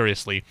program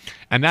seriously.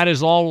 And that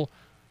is all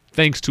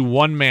thanks to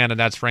one man, and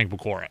that's Frank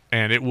Pecora.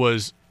 And it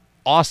was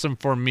awesome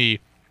for me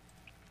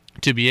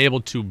to be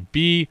able to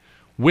be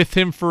with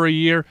him for a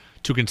year,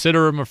 to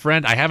consider him a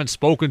friend. I haven't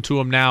spoken to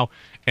him now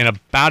in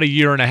about a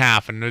year and a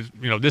half, and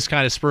this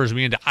kind of spurs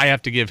me into I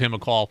have to give him a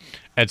call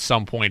at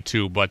some point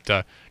too.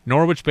 But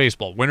Norwich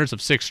baseball, winners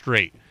of 6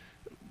 straight.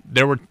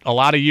 There were a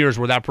lot of years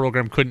where that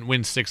program couldn't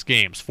win 6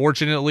 games.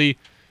 Fortunately,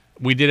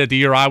 we did it the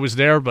year I was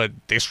there, but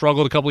they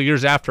struggled a couple of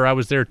years after I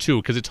was there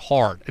too, because it's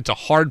hard. It's a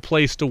hard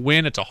place to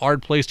win. It's a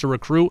hard place to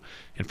recruit,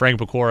 and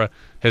Frank Pecora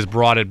has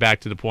brought it back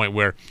to the point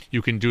where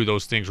you can do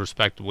those things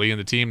respectively, and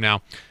the team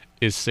now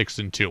is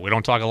 6-2. We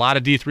don't talk a lot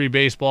of D3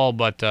 baseball,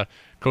 but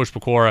Coach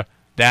Pecora,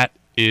 that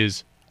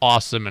is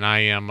awesome, and I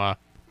am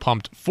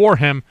pumped for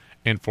him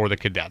and for the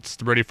cadets.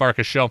 The Brady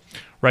Farkas Show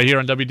right here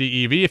on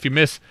WDEV. If you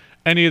miss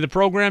any of the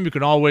program, you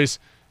can always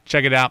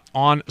check it out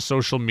on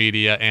social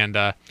media and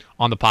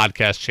on the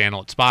podcast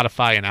channel at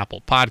Spotify and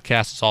Apple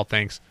Podcasts. It's all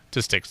thanks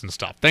to Sticks and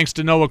Stuff. Thanks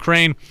to Noah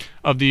Crane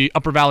of the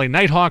Upper Valley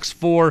Nighthawks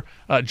for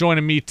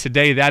joining me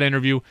today. That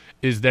interview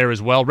is there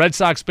as well. Red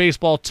Sox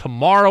baseball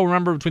tomorrow.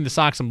 Remember, between the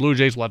Sox and Blue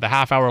Jays, we'll have a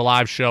half-hour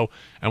live show,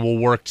 and we'll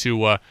work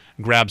to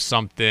grab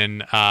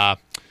something a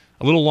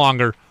little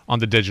longer on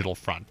the digital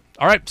front.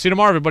 All right, see you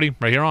tomorrow, everybody,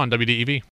 right here on WDEV.